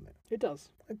sense, doesn't it? It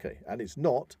does. Okay, and it's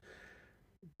not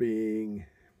being,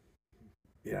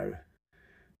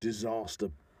 disaster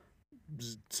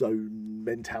zone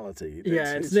mentality.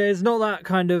 It's not that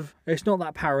kind of. It's not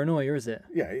that paranoia, is it?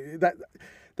 Yeah,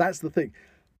 that's the thing.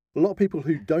 A lot of people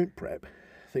who don't prep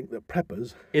think that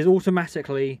preppers is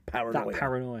automatically paranoia. That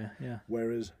paranoia. Yeah.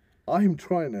 Whereas we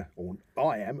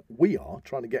are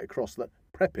trying to get across that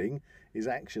prepping is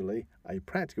actually a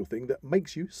practical thing that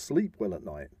makes you sleep well at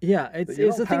night. Yeah,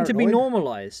 it's a thing to be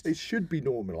normalised. It should be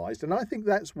normalised, and I think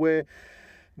that's where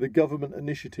the government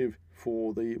initiative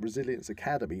for the Resilience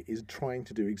Academy is trying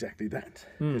to do exactly that.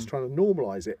 It's trying to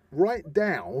normalise it right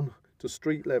down to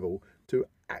street level, to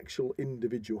actual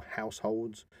individual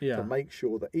households, to make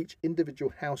sure that each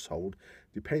individual household,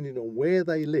 depending on where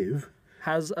they live,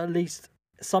 has at least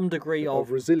some degree of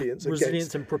resilience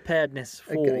and preparedness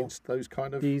for against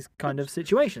these kind of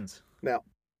situations. Now,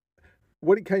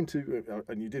 when it came to,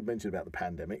 and you did mention about the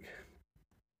pandemic,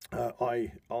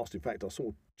 I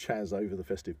saw Chaz over the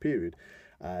festive period,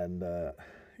 and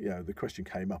the question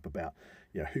came up about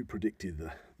who predicted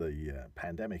the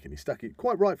pandemic, and he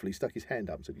quite rightfully stuck his hand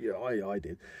up and said, "Yeah, I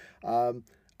did," and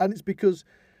it's because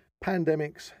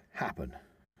pandemics happen,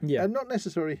 and not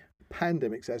necessarily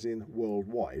pandemics as in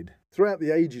worldwide. Throughout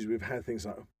the ages, we've had things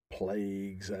like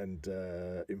plagues and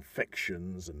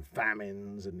infections and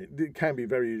famines, and it can be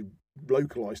very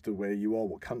localized to where you are,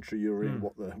 what country you're in,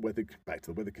 what the weather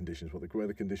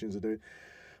conditions are doing,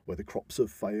 whether crops have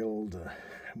failed,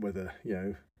 whether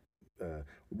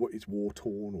what it's war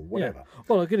torn or whatever. Yeah.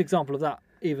 Well, a good example of that,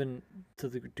 even to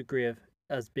the degree of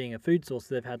as being a food source,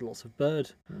 they've had lots of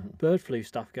bird flu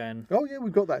stuff going. Oh yeah,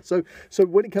 we've got that. So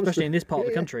when it comes especially in this part of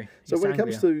the country. So when it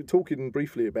comes to talking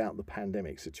briefly about the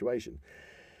pandemic situation,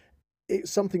 it's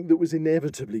something that was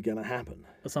inevitably going to happen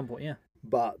at some point. Yeah.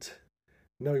 But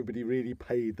nobody really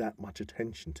paid that much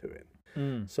attention to it.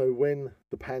 So when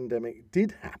the pandemic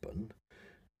did happen,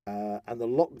 and the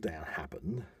lockdown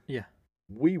happened,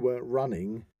 we weren't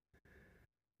running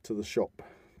to the shop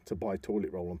to buy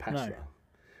toilet roll and pasta. No.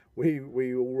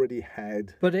 We already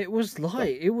had. But it was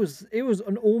like it was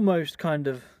an almost kind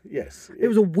of it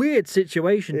was a weird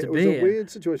situation to be in. It was a weird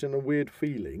situation, a weird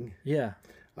feeling. Yeah.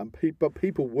 And but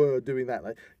people were doing that.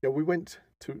 We went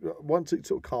to once it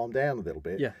sort of calmed down a little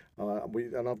bit. Yeah.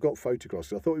 And I've got photographs.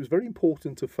 So I thought it was very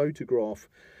important to photograph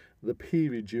the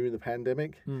period during the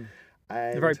pandemic.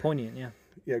 They're very poignant. Yeah.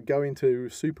 going to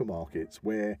supermarkets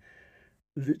where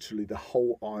literally the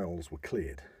whole aisles were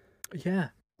cleared. Yeah.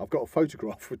 I've got a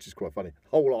photograph, which is quite funny.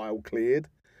 Whole aisle cleared.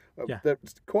 Yeah.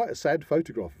 That's quite a sad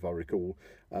photograph, if I recall,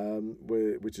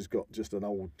 which has got just an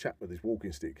old chap with his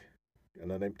walking stick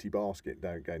and an empty basket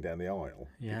going down the aisle.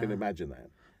 Yeah. You can imagine that.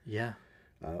 Yeah.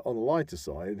 On the lighter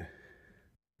side,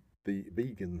 the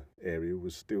vegan area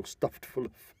was still stuffed full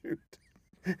of food.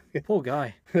 Poor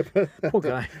guy. Poor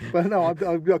guy. But no,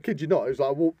 I kid you not. It was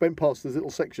like went past this little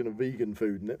section of vegan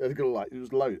food, and it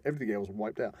was low. Everything else was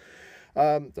wiped out.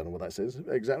 Don't know what that says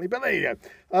exactly, but there you go.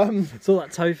 It's all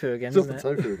that tofu again, isn't it?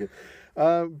 Tofu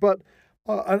again. But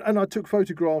I took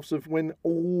photographs of when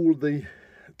all the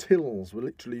tills were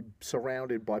literally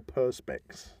surrounded by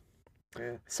perspex.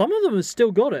 Yeah. Some of them have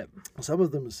still got it. Some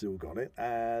of them have still got it,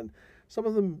 and some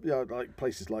of them, like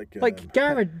places like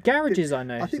garages. I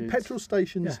know. I think petrol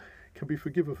stations can be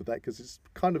forgiven for that because it's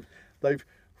kind of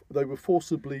they were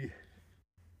forcibly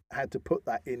had to put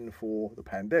that in for the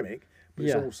pandemic, but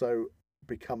it's also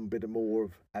become a bit more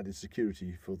of added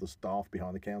security for the staff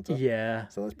behind the counter. Yeah.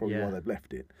 So that's probably why they've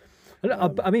left it.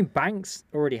 I mean, Banks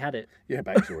already had it. Yeah,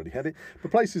 Banks already had it.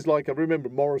 But places like, I remember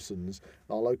Morrison's,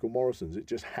 our local Morrison's, it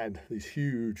just had these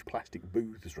huge plastic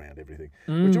booths around everything,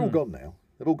 which are all gone now.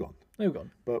 They've all gone. They're all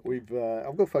gone. But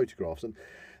I've got photographs, and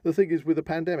the thing is, with the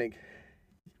pandemic,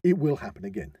 it will happen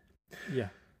again. Yeah.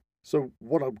 So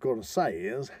what I've got to say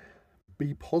is,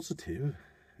 be positive,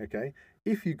 okay?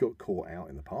 If you got caught out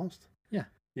in the past,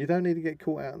 you don't need to get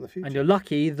caught out in the future. And you're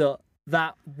lucky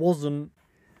that wasn't.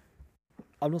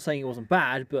 I'm not saying it wasn't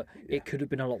bad, but it could have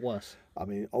been a lot worse. I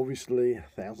mean, obviously,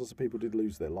 thousands of people did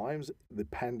lose their lives. The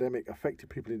pandemic affected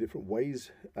people in different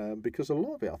ways because a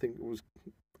lot of it, I think, was,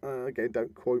 again,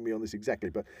 don't quote me on this exactly,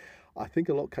 but I think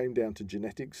a lot came down to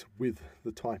genetics with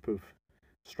the type of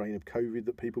strain of COVID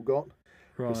that people got.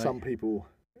 Right. Some people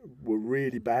were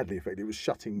really badly affected. It was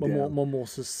shutting down. More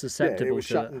susceptible. It was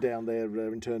shutting down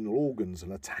their internal organs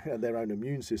and their own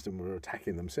immune system were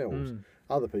attacking themselves.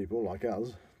 Other people, like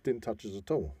us, didn't touch us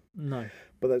at all. No.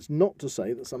 But that's not to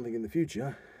say that something in the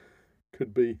future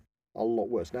could be a lot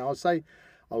worse. Now, I say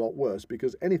a lot worse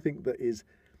because anything that is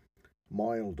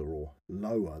milder or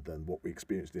lower than what we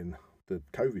experienced in the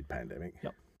COVID pandemic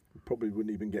probably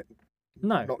wouldn't even get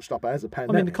notched up as a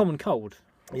pandemic. I mean, the common cold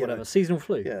or whatever, seasonal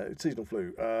flu. Yeah, it's seasonal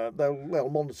flu. They'll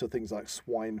monitor things like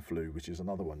swine flu, which is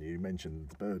another one. You mentioned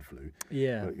the bird flu.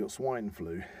 Yeah. You've got swine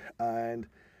flu. And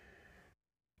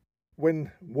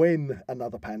when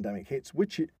another pandemic hits,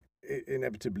 which it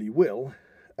inevitably will,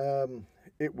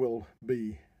 it will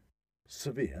be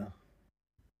severe.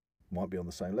 Might be on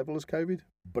the same level as COVID,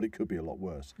 but it could be a lot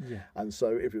worse. Yeah. And so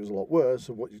if it was a lot worse,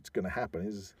 what's going to happen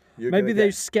is maybe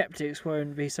those skeptics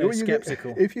won't be so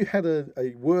skeptical. If you had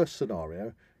a worse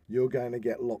scenario, you're going to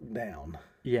get locked down.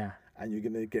 Yeah. And you're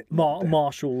going to get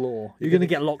martial law. You're going to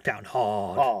get locked down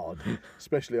hard.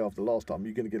 Especially after last time,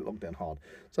 you're going to get locked down hard.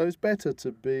 So it's better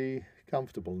to be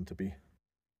comfortable and to be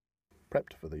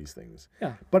prepped for these things.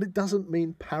 Yeah. But it doesn't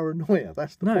mean paranoia.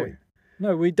 That's the point.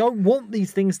 No, we don't want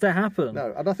these things to happen.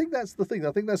 No, and I think that's the thing.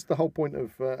 I think that's the whole point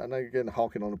of, and again,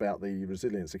 harking on about the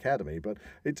Resilience Academy, but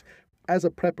it's, as a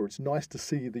prepper, it's nice to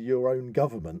see that your own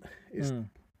government is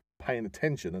paying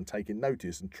attention and taking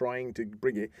notice and trying to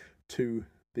bring it to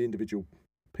the individual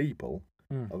people,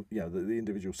 the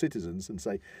individual citizens, and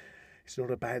say, it's not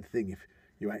a bad thing if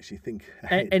you actually think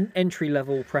ahead.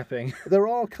 Entry-level prepping. There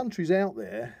are countries out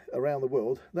there around the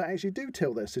world that actually do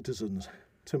tell their citizens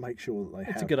to make sure that they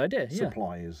have a good idea,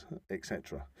 supplies,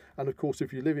 etc. And of course,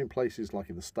 if you live in places like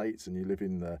in the States and you live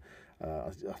in I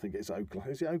think it's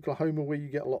Oklahoma. Is it Oklahoma where you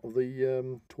get a lot of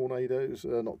the tornadoes?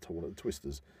 Not tornadoes,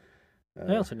 twisters.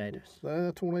 They are tornadoes.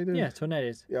 Tornadoes? Yeah,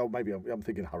 tornadoes. Yeah, maybe I'm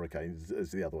thinking hurricanes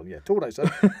as the other one. Yeah, tornadoes.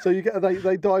 So you get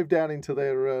they dive down into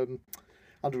their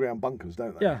underground bunkers,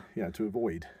 don't they? Yeah. To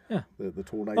avoid the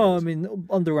tornadoes. Oh, I mean,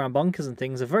 underground bunkers and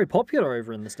things are very popular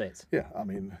over in the States. Yeah, I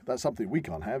mean, that's something we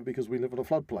can't have because we live on a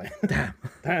floodplain.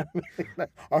 Damn.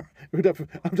 We'd have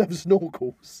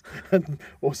snorkels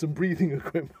or some breathing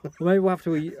equipment. Well, maybe we'll have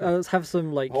to have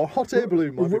some, like... Or a hot air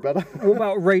balloon might be better. What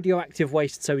about radioactive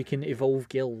waste so we can evolve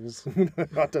gills?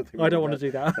 I don't want to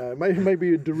do that.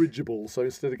 Maybe a dirigible, so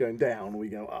instead of going down, we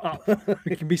go up.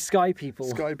 We can be sky people.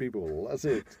 Sky people, that's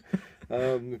it.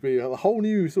 It'd be a whole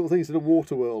new sort of thing instead of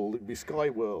water world. It'd be sky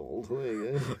world. There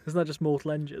you go. Isn't that just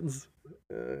Mortal Engines?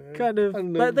 Kind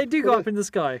of. They do go up in the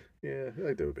sky. Yeah,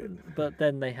 they do a bit. But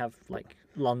then they have like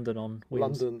London on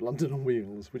wheels. London on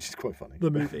wheels, which is quite funny.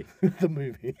 The movie. The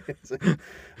movie.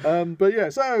 But yeah,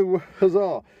 so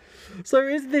huzzah. So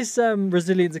is this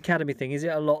Resilience Academy thing? Is it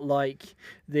a lot like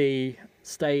the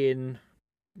stay in?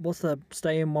 What's the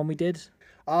stay in one we did?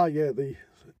 Yeah, the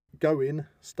go in,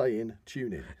 stay in,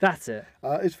 tune in. That's it.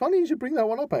 It's funny you should bring that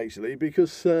one up, actually,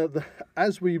 because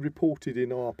as we reported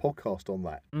in our podcast on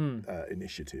that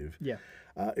initiative, it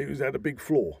had a big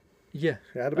flaw. Yeah,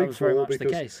 it had a that big was very flaw much the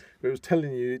because case. it was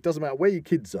telling you it doesn't matter where your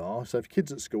kids are. So if your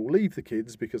kids at school, leave the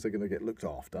kids because they're going to get looked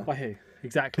after. By who?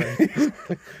 Exactly.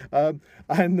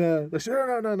 And they said,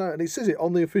 no. And it says it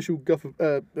on the official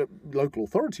local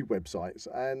authority websites.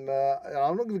 And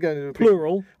I'm not going to go into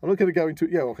Plural. I'm not going to go into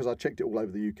it, because I checked it all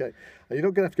over the UK. And you're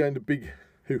not going to have to go into big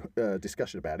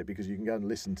discussion about it because you can go and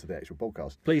listen to the actual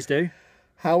podcast. Please do.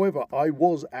 However, I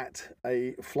was at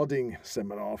a flooding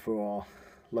seminar for our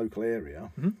local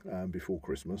area before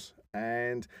Christmas,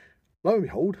 and lo and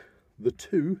behold, the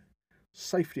two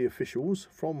safety officials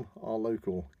from our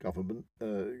local government,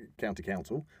 county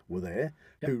council, were there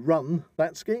who run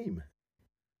that scheme.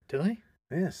 Do they?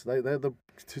 Yes, they're the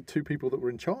two people that were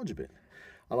in charge of it.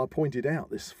 And I pointed out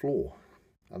this flaw,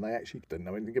 and they actually didn't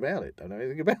know anything about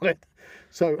it.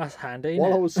 So that's handy.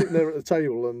 While I was sitting there at the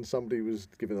table and somebody was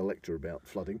giving a lecture about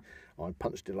flooding, I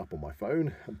punched it up on my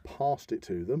phone and passed it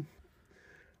to them.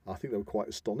 I think they were quite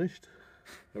astonished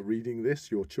at reading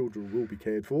this. Your children will be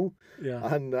cared for.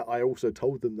 Yeah. And I also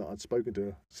told them that I'd spoken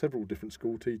to several different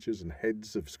school teachers and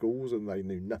heads of schools, and they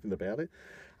knew nothing about it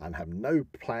and have no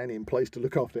plan in place to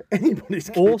look after anybody's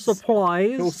kids. Or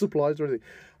supplies. Or supplies or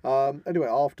anything. Anyway,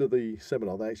 after the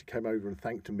seminar, they actually came over and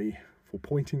thanked me for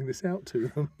pointing this out to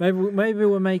them. Maybe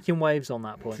we're making waves on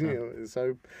that point.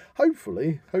 So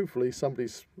hopefully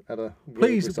somebody's had a...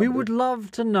 Please, we would love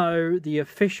to know the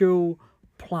official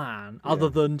plan, other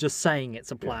than just saying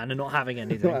it's a plan and not having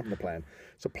anything. Not having a plan.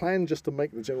 It's a plan just to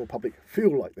make the general public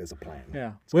feel like there's a plan.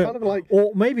 Yeah. It's kind of like...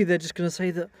 Or maybe they're just going to say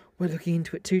that we're looking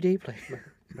into it too deeply.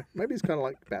 Maybe it's kind of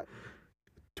like about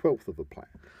 1/12 of a plan.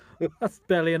 That's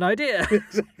barely an idea.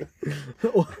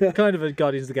 Kind of a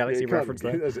Guardians of the Galaxy reference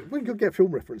there. We could get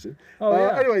film referencing. Oh,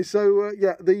 Anyway, so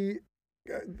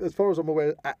as far as I'm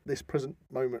aware, at this present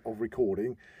moment of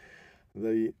recording,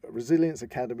 the Resilience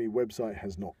Academy website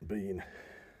has not been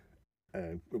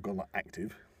gone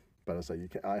active. But I say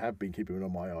I have been keeping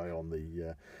my eye on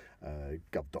the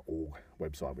gov.org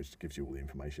website, which gives you all the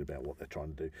information about what they're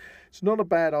trying to do. It's not a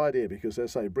bad idea because,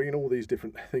 as I say, bringing all these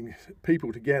different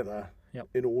people together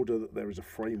in order that there is a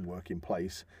framework in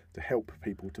place to help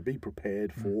people to be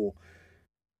prepared for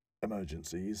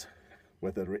emergencies,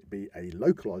 whether it be a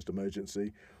localised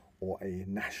emergency or a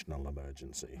national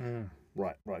emergency,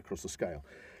 right across the scale.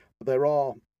 There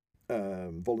are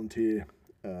volunteer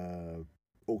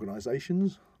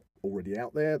organisations already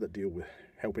out there that deal with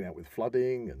helping out with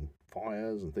flooding and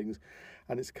fires and things,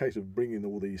 and it's a case of bringing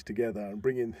all these together and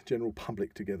bringing the general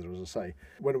public together. As I say,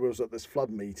 when I was at this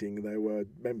flood meeting, there were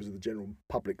members of the general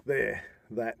public there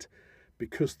that,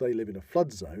 because they live in a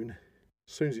flood zone,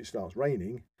 as soon as it starts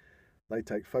raining, they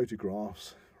take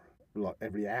photographs like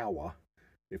every hour,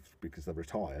 because they're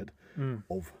retired,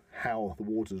 of how the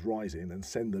water's rising and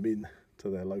send them in to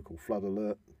their local flood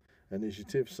alert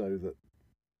initiative, so that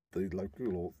the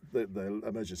local or the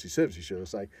emergency services, should I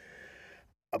say,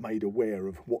 are made aware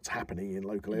of what's happening in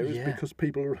local areas because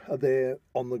people are there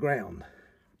on the ground.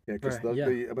 Because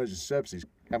the emergency services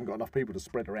haven't got enough people to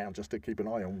spread around just to keep an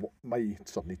eye on what may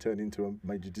suddenly turn into a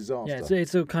major disaster. Yeah,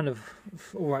 it's all kind of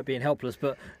all right being helpless,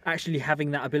 but actually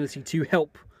having that ability to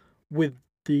help with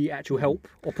the actual help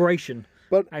operation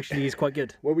actually is quite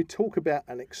good. When we talk about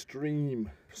an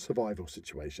extreme survival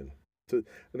situation,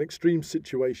 an extreme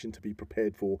situation to be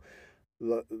prepared for,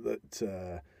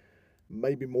 that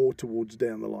maybe more towards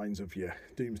down the lines of your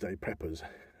doomsday preppers.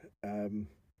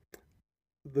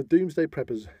 The doomsday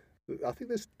preppers, I think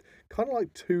there's kind of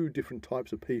like two different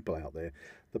types of people out there.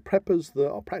 The preppers that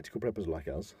are practical preppers like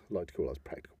us, I like to call us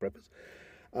practical preppers,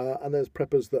 and there's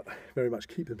preppers that very much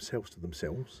keep themselves to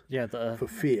themselves. Yeah, for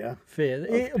fear.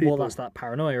 Well, that's that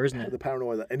paranoia, isn't it? The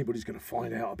paranoia that anybody's going to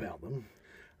find out about them.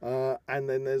 And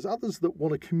then there's others that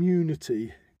want a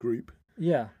community group.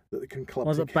 Yeah. That can club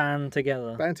ones that band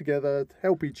together,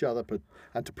 help each other,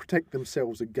 and to protect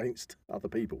themselves against other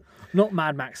people. Not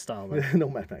Mad Max style, though.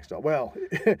 Not Mad Max style. Well,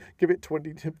 give it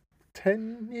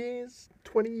 10 years,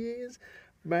 20 years.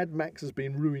 Mad Max has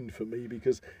been ruined for me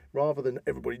because rather than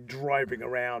everybody driving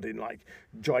around in like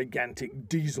gigantic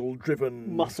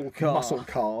diesel-driven muscle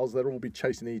cars, they'll all be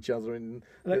chasing each other in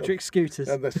electric scooters.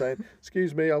 And they're saying,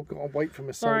 "Excuse me, I've got to wait for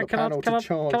my solar panel to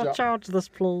charge up. Can I charge this,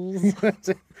 please?"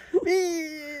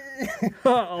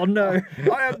 Oh no!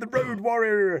 I am the road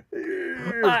warrior.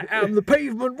 I am the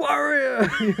pavement warrior.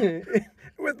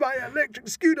 with my electric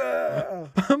scooter.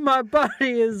 My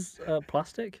body is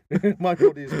plastic. My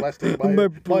body is plastic. My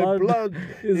blood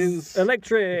is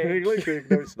electric. Electric.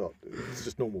 No, it's not. It's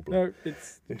just normal blood. No,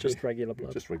 it's just regular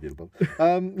blood. Just regular blood.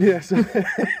 Yes.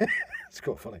 It's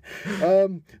quite funny.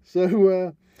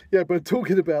 But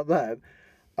talking about that,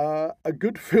 a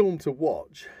good film to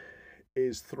watch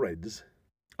is Threads.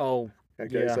 Oh,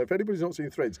 okay. Yeah. So if anybody's not seen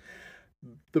Threads,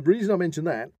 the reason I mention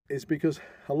that is because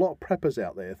a lot of preppers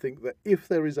out there think that if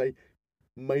there is a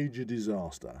major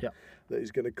disaster that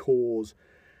is going to cause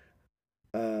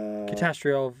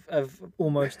catastrophe of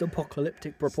almost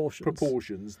apocalyptic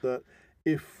proportions, that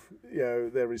if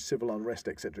there is civil unrest,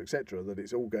 etc., that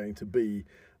it's all going to be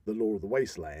the law of the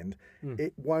wasteland.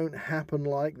 It won't happen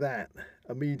like that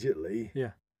immediately.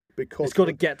 Yeah, because it's got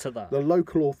to get to that. The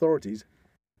local authorities,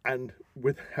 and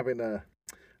with having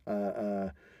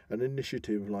an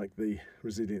initiative like the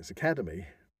Resilience Academy,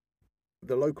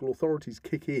 the local authorities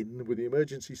kick in with the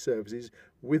emergency services,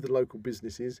 with the local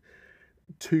businesses,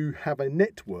 to have a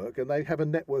network, and they have a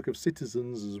network of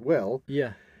citizens as well.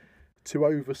 Yeah. To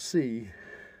oversee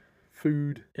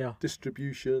food Yeah.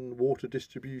 distribution, water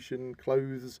distribution,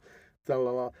 clothes,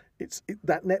 It's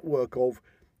that network of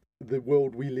the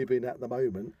world we live in at the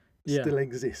moment still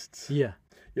exists. Yeah.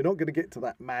 You're not going to get to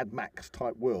that Mad Max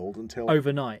type world until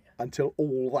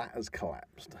all that has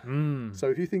collapsed. So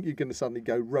if you think you're going to suddenly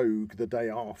go rogue the day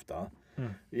after,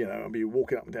 and be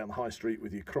walking up and down the high street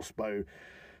with your crossbow,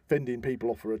 fending people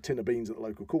off for a tin of beans at the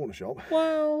local corner shop,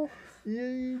 well,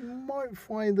 you might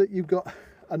find that you've got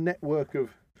a network of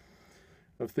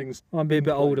things. I'll be a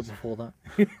bit older before that.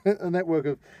 A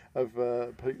network of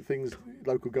things,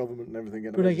 local government and everything.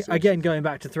 But again, going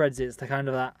back to Threads, it's the kind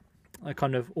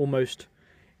of almost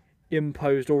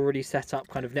imposed, already set up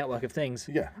kind of network of things.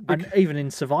 Yeah, and even in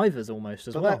Survivors almost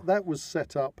as well. That was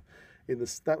set up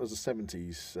that was a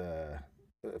 70s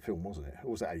film, wasn't it?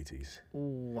 Or was it 80s?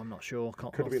 Oh, I'm not sure.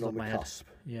 Could have been on the cusp.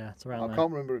 Yeah, it's around there. I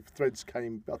can't remember if Threads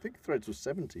came. I think Threads was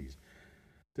 70s.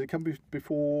 Did it come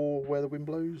before Where the Wind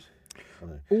Blows?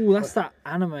 Oh, that's that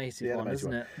animated one,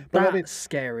 isn't it? But that's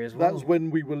scary as well. That was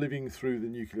when we were living through the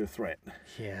nuclear threat.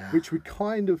 Yeah. Which we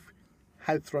kind of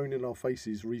had thrown in our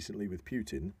faces recently with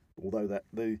Putin, although that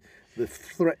the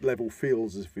threat level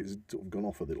feels as if it's sort of gone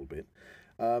off a little bit.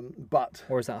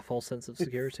 Or is that a false sense of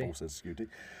security? False sense of security.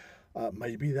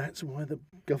 Maybe that's why the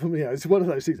government... it's one of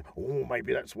those things. Oh,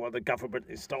 maybe that's why the government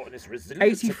is starting this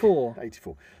resilience... 84.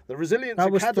 The Resilience That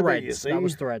was Academy, Threads. you see. That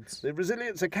was Threads. The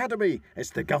Resilience Academy. It's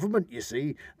the government, you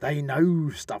see. They know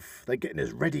stuff. They're getting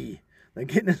us ready.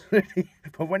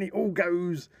 For when it all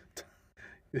goes...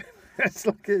 It's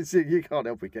like you can't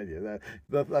help it, can you?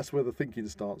 That's where the thinking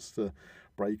starts to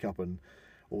break up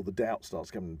or the doubt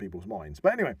starts coming in people's minds.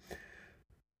 But anyway,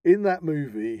 in that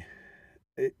movie...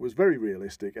 It was very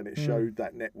realistic, and it showed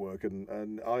that network.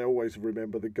 And I always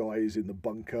remember the guys in the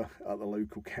bunker at the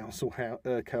local council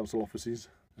offices.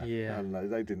 Yeah, and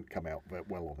they didn't come out very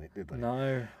well on it, did they?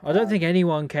 No, I don't think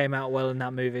anyone came out well in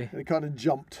that movie. It kind of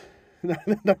jumped.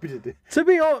 Nobody did.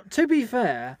 To be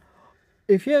fair,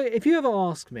 if you ever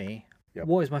ask me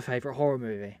what is my favourite horror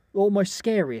movie or my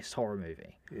scariest horror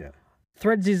movie,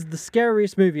 Threads is the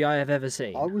scariest movie I have ever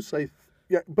seen. I would say.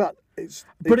 Yeah, but it's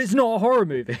not a horror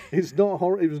movie. It's not a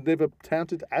horror. It was never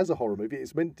touted as a horror movie.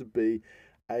 It's meant to be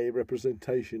a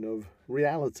representation of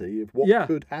reality of what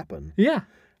could happen. Yeah,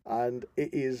 and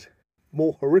it is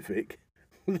more horrific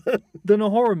than a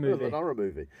horror movie. Than a horror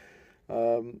movie.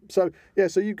 So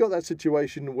you've got that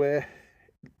situation where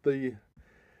those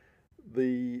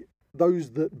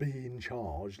that be in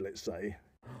charge, let's say,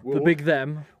 the big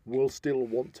them, will still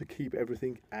want to keep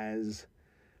everything as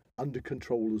under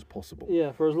control as possible.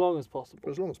 Yeah, for as long as possible.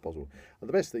 And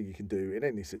the best thing you can do in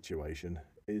any situation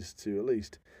is to at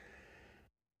least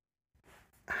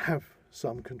have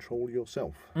some control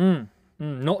yourself.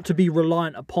 Not to be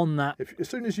reliant upon that. As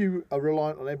soon as you are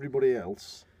reliant on everybody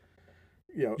else,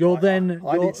 I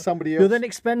need somebody else. You're then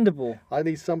expendable. I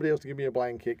need somebody else to give me a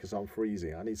blanket because I'm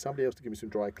freezing. I need somebody else to give me some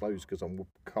dry clothes because I'm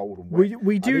cold and wet.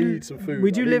 We do need some food.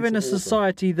 We do live in a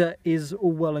society that is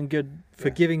all well and good for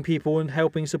giving people and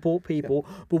helping support people.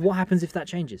 But what happens if that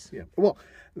changes? Yeah. Well,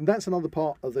 that's another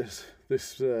part of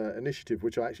this initiative,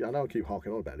 which I know I keep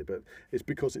harking on about it, but it's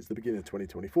because it's the beginning of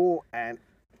 2024 and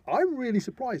I'm really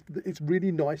surprised. It's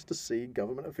really nice to see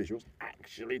government officials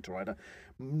actually try to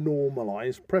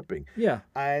normalise prepping. Yeah.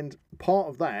 And part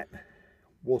of that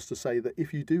was to say that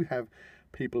if you do have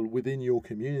people within your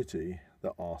community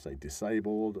that are, say,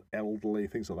 disabled, elderly,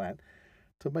 things like that,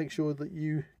 to make sure that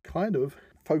you kind of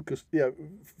focus,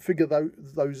 figure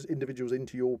those individuals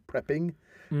into your prepping.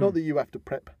 Not that you have to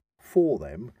prep for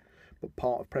them, but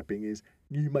part of prepping is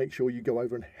you make sure you go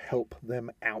over and help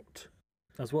them out.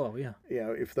 As well, yeah. You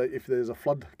know, if there's a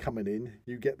flood coming in,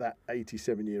 you get that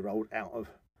 87-year-old out of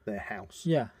their house.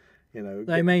 Yeah. You know,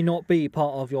 They may not be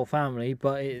part of your family,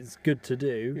 but it's good to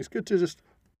do. It's good to just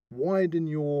widen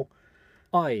your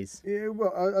eyes. Yeah,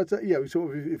 well, I'd say, yeah,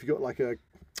 sort of if you've got like a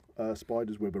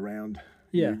spider's web around,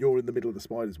 Yeah. you're in the middle of the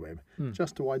spider's web,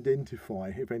 just to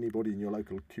identify if anybody in your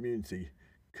local community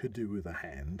could do with a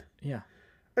hand. Yeah.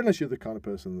 Unless you're the kind of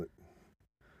person that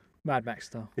Mad Max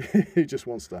style. he just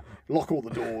wants to lock all the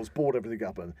doors, board everything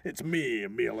up, and it's me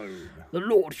and me alone. The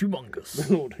Lord Humongous.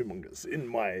 The Lord Humongous in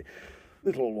my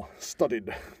little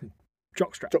studded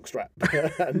jockstrap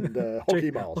and hockey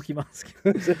mask. Hockey mask.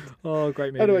 Oh,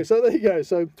 great movie. Anyway, so there you go.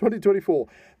 So 2024,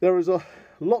 there is a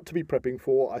lot to be prepping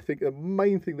for. I think the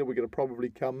main thing that we're going to probably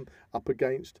come up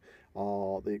against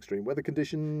are the extreme weather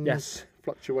conditions. Yes.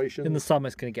 Fluctuations. In the summer,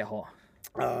 it's going to get hot.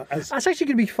 That's actually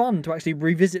going to be fun to actually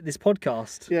revisit this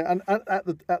podcast. Yeah, and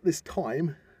at this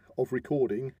time of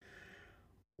recording,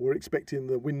 we're expecting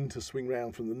the wind to swing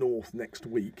round from the north next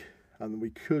week, and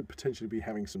we could potentially be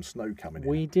having some snow coming in.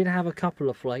 We did have a couple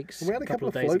of flakes. We had a couple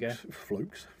of days ago.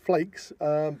 Flakes.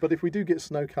 But if we do get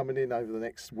snow coming in over the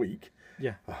next week,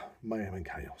 yeah, mayhem and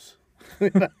chaos.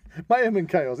 Mayhem and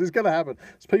chaos. It's going to happen.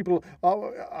 It's people.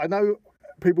 I know.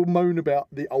 People moan about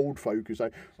the old folk who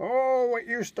say, "Oh, it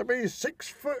used to be 6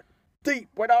 foot deep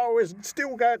when I was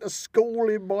still going to school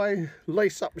in my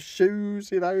lace-up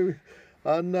shoes," you know.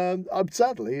 And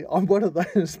I'm one of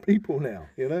those people now,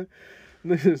 you know.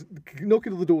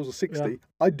 Knocking on the doors of 60, yeah.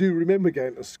 I do remember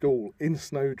going to school in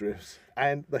snowdrifts,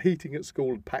 and the heating at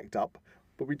school had packed up,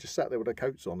 but we just sat there with our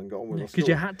coats on and got on with our school. Because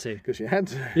you had to. Because you had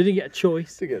to. You didn't get a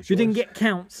choice. You didn't get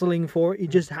counselling for it. You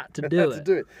just had to do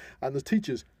it. And the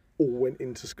teachers all went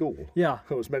into school. Yeah.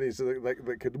 There was many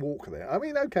that could walk there. I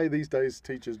mean, okay, these days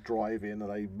teachers drive in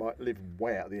and they might live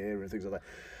way out of the area and things like that.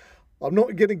 I'm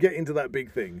not going to get into that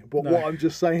big thing, but what I'm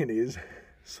just saying is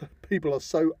people are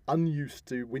so unused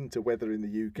to winter weather in the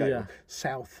UK,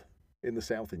 in the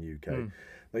south in UK.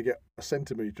 They get a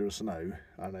centimetre of snow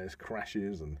and there's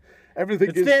crashes and everything.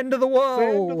 It's the end of the world. The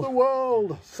end of the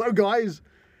world. So, guys,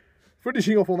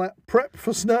 finishing off on that, prep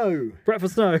for snow. Prep for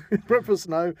snow. Prep for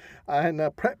snow and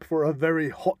prep for a very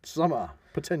hot summer,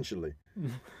 potentially.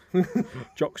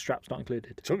 Jock straps not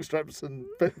included. Jock straps and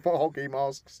hockey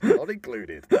masks not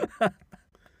included.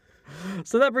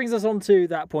 So that brings us on to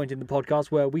that point in the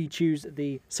podcast where we choose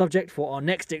the subject for our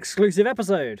next exclusive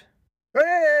episode.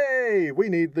 Hey! We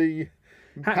need the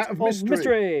hat of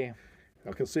mystery.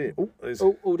 I can see it.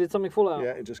 Oh, did something fall out?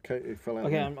 Yeah, it fell out.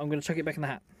 Okay, I'm going to chuck it back in the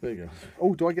hat. There you go.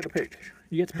 Oh, do I get to pick?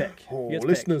 You get to pick. Oh,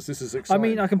 listeners, this is exciting. I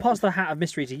mean, I can pass the hat of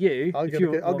mystery to you. I'm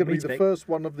going to be the first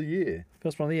one of the year.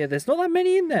 First one of the year. There's not that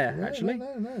many in there, actually.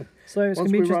 No. So it's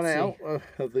going to be interesting. Once we run out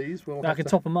of these, I can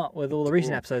top them up with all the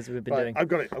recent episodes that we've been doing. I've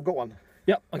got it. I've got one.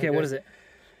 Yep. Okay, what is it?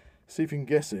 See if you can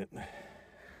guess it.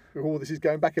 Oh, this is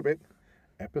going back a bit.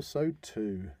 Episode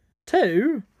 2.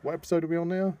 2? What episode are we on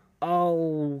now?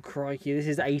 Oh, crikey, this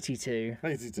is 82.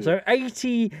 82. So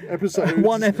 80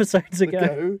 episodes episodes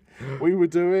ago, we were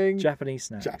doing Japanese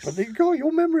snacks. God,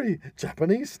 your memory.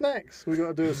 Japanese snacks. We've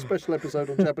got to do a special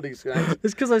episode on Japanese snacks.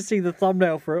 It's because I see the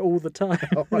thumbnail for it all the time.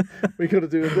 We've got to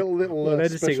do a little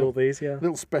editing special, all these,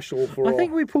 little special for I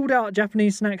think we pulled out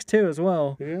Japanese snacks too as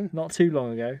well. Yeah. Not too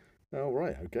long ago. Oh,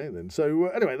 right. Okay, then. So,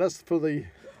 anyway, that's for the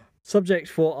subject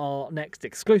for our next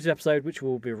exclusive episode, which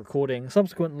we'll be recording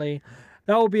subsequently.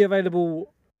 That will be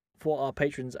available for our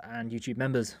patrons and YouTube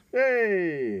members.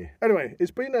 Yay! Anyway,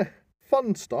 it's been a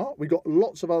fun start. We got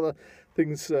lots of other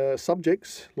things,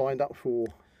 subjects lined up for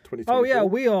 2024. Oh yeah,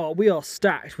 we are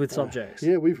stacked with subjects.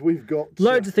 Yeah, we've got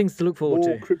loads of things to look forward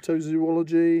to.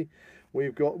 Cryptozoology.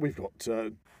 We've got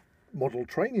model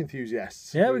train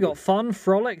enthusiasts. Yeah, we've got fun,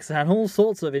 frolics, and all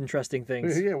sorts of interesting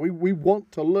things. Yeah, we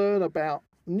want to learn about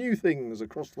new things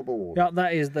across the board. Yeah,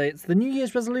 it's the New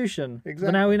Year's resolution. Exactly.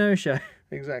 The Now We Know show.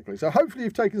 Exactly. So hopefully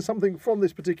you've taken something from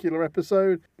this particular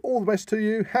episode. All the best to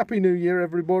you. Happy New Year,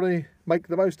 everybody. Make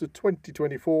the most of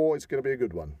 2024. It's going to be a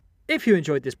good one. If you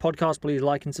enjoyed this podcast, please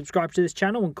like and subscribe to this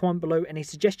channel and comment below any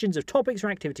suggestions of topics or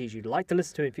activities you'd like to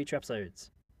listen to in future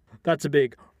episodes. That's a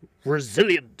big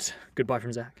resilient goodbye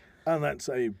from Zach. And that's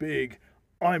a big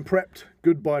I'm prepped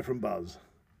goodbye from Buzz.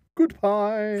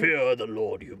 Goodbye. Fear the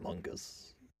Lord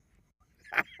Humongous.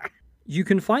 You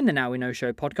can find the Now We Know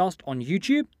Show podcast on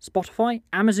YouTube, Spotify,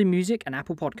 Amazon Music, and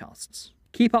Apple Podcasts.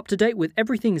 Keep up to date with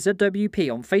everything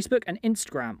ZWP on Facebook and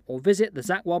Instagram, or visit the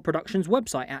Zach Wild Productions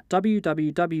website at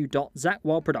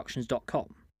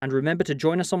www.zachwildproductions.com. And remember to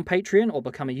join us on Patreon or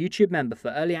become a YouTube member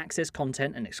for early access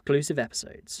content and exclusive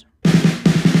episodes.